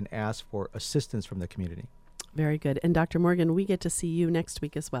through and ask for assistance from the community. Very good. And Dr. Morgan, we get to see you next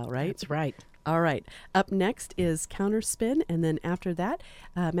week as well, right? That's right. All right. Up next is Counterspin, and then after that,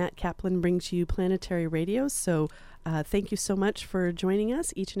 Matt Kaplan brings you Planetary Radio. So thank you so much for joining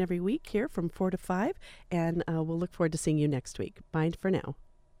us each and every week here from 4 to 5, and we'll look forward to seeing you next week. Bye for now.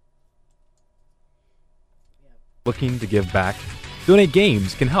 Looking to give back? Donate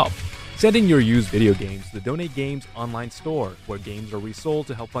Games can help. Send in your used video games to the Donate Games online store, where games are resold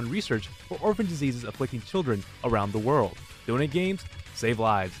to help fund research for orphan diseases afflicting children around the world. Donate Games, save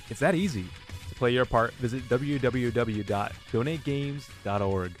lives. It's that easy. To play your part, visit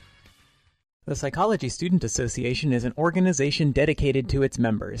www.donategames.org. The Psychology Student Association is an organization dedicated to its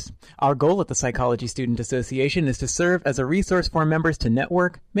members. Our goal at the Psychology Student Association is to serve as a resource for members to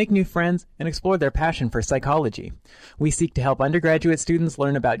network, make new friends, and explore their passion for psychology. We seek to help undergraduate students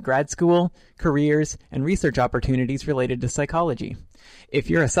learn about grad school, careers, and research opportunities related to psychology. If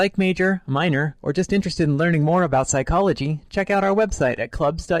you're a psych major, minor, or just interested in learning more about psychology, check out our website at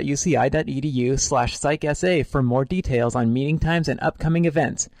clubs.uci.edu/psychsa for more details on meeting times and upcoming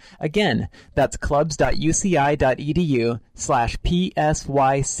events. Again, that's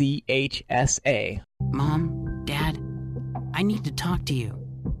clubs.uci.edu/PSYCHSA. Mom, Dad, I need to talk to you.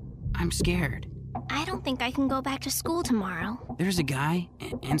 I'm scared. I don't think I can go back to school tomorrow. There's a guy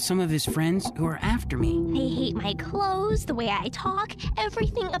and some of his friends who are after me. They hate my clothes, the way I talk,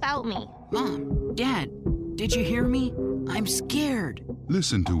 everything about me. Mom, Dad, did you hear me? I'm scared.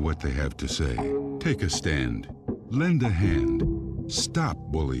 Listen to what they have to say. Take a stand. Lend a hand. Stop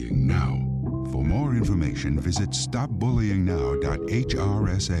bullying now. For more information, visit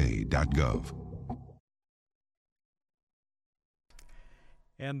stopbullyingnow.hrsa.gov.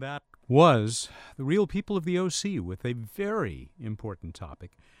 And that was the Real People of the OC with a very important topic.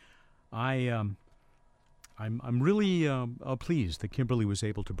 I'm really pleased that Kimberly was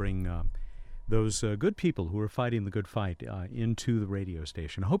able to bring those good people who are fighting the good fight into the radio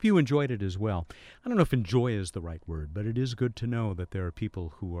station. I hope you enjoyed it as well. I don't know if enjoy is the right word, but it is good to know that there are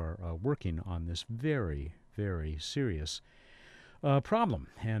people who are working on this very, very serious problem.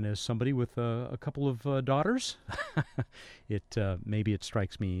 And as somebody with a couple of daughters, maybe it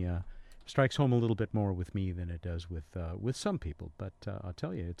strikes home a little bit more with me than it does with some people. But I'll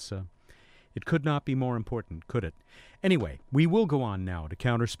tell you, it could not be more important, could it? Anyway, we will go on now to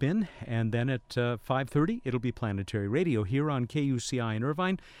Counterspin, and then at 5:30, it'll be Planetary Radio here on KUCI in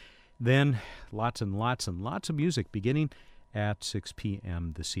Irvine. Then lots and lots and lots of music beginning at 6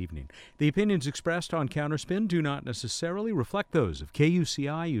 p.m. this evening. The opinions expressed on Counterspin do not necessarily reflect those of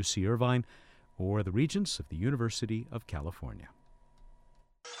KUCI, UC Irvine, or the Regents of the University of California.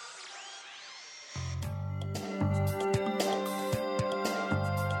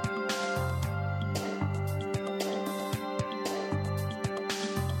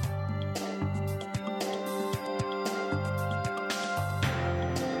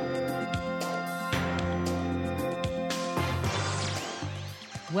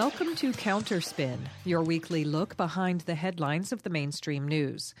 Welcome to Counterspin, your weekly look behind the headlines of the mainstream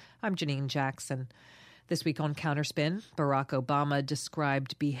news. I'm Janine Jackson. This week on Counterspin, Barack Obama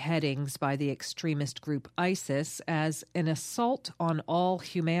described beheadings by the extremist group ISIS as an assault on all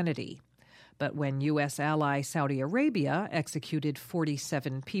humanity. But when U.S. ally Saudi Arabia executed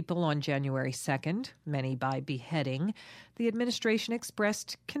 47 people on January 2nd, many by beheading, the administration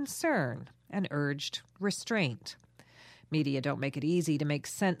expressed concern and urged restraint. Media don't make it easy to make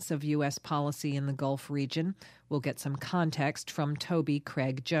sense of U.S. policy in the Gulf region. We'll get some context from Toby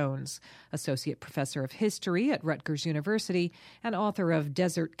Craig Jones, Associate Professor of History at Rutgers University and author of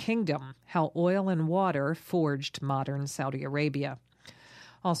Desert Kingdom, How Oil and Water Forged Modern Saudi Arabia.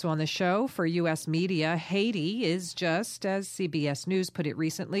 Also on the show, for U.S. media, Haiti is just, as CBS News put it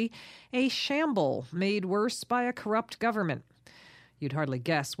recently, a shamble made worse by a corrupt government. You'd hardly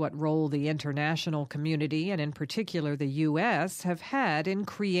guess what role the international community, and in particular the U.S., have had in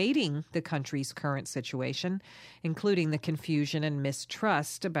creating the country's current situation, including the confusion and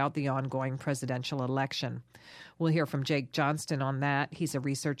mistrust about the ongoing presidential election. We'll hear from Jake Johnston on that. He's a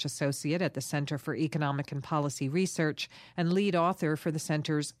research associate at the Center for Economic and Policy Research and lead author for the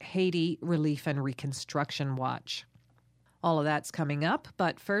center's Haiti Relief and Reconstruction Watch. All of that's coming up,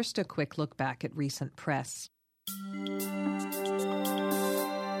 but first a quick look back at recent press.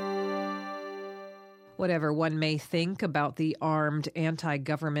 Whatever one may think about the armed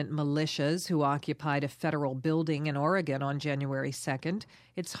anti-government militias who occupied a federal building in Oregon on January 2nd,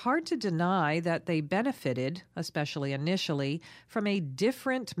 it's hard to deny that they benefited, especially initially, from a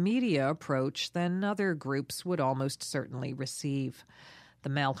different media approach than other groups would almost certainly receive. The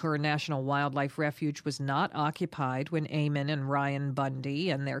Malheur National Wildlife Refuge was not occupied when Eamon and Ryan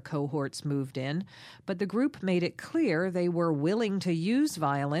Bundy and their cohorts moved in, but the group made it clear they were willing to use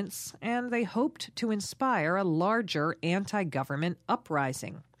violence, and they hoped to inspire a larger anti-government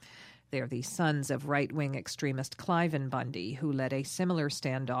uprising. They're the sons of right-wing extremist Cliven Bundy, who led a similar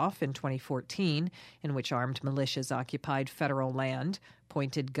standoff in 2014 in which armed militias occupied federal land,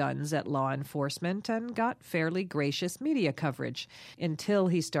 pointed guns at law enforcement, and got fairly gracious media coverage until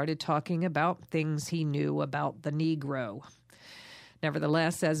he started talking about things he knew about the Negro.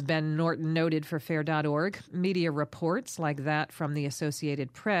 Nevertheless, as Ben Norton noted for Fair.org, media reports like that from the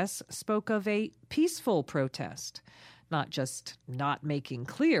Associated Press spoke of a peaceful protest. Not just not making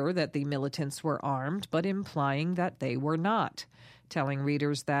clear that the militants were armed, but implying that they were not, telling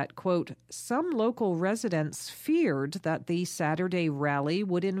readers that, quote, some local residents feared that the Saturday rally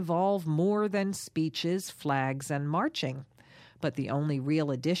would involve more than speeches, flags, and marching. But the only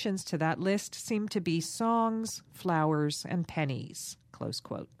real additions to that list seemed to be songs, flowers, and pennies, close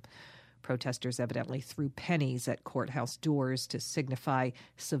quote. Protesters evidently threw pennies at courthouse doors to signify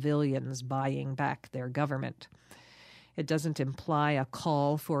civilians buying back their government. It doesn't imply a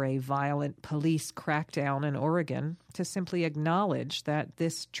call for a violent police crackdown in Oregon, to simply acknowledge that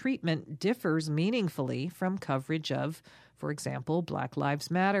this treatment differs meaningfully from coverage of, for example, Black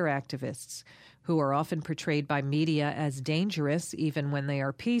Lives Matter activists, who are often portrayed by media as dangerous even when they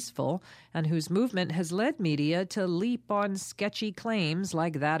are peaceful, and whose movement has led media to leap on sketchy claims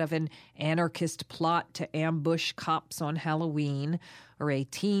like that of an anarchist plot to ambush cops on Halloween, or a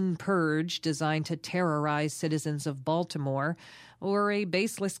teen purge designed to terrorize citizens of Baltimore, or a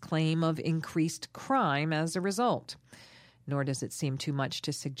baseless claim of increased crime as a result. Nor does it seem too much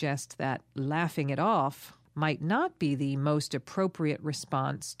to suggest that laughing it off might not be the most appropriate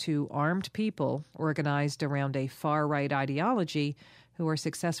response to armed people organized around a far-right ideology who are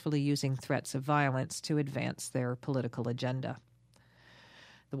successfully using threats of violence to advance their political agenda.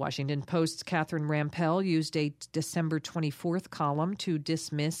 The Washington Post's Catherine Rampell used a December 24th column to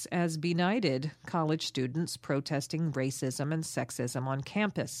dismiss as benighted college students protesting racism and sexism on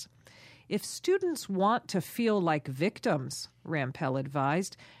campus. If students want to feel like victims, Rampell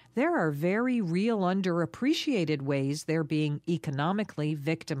advised, there are very real underappreciated ways they're being economically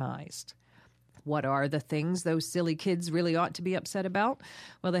victimized. What are the things those silly kids really ought to be upset about?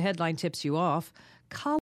 Well, the headline tips you off.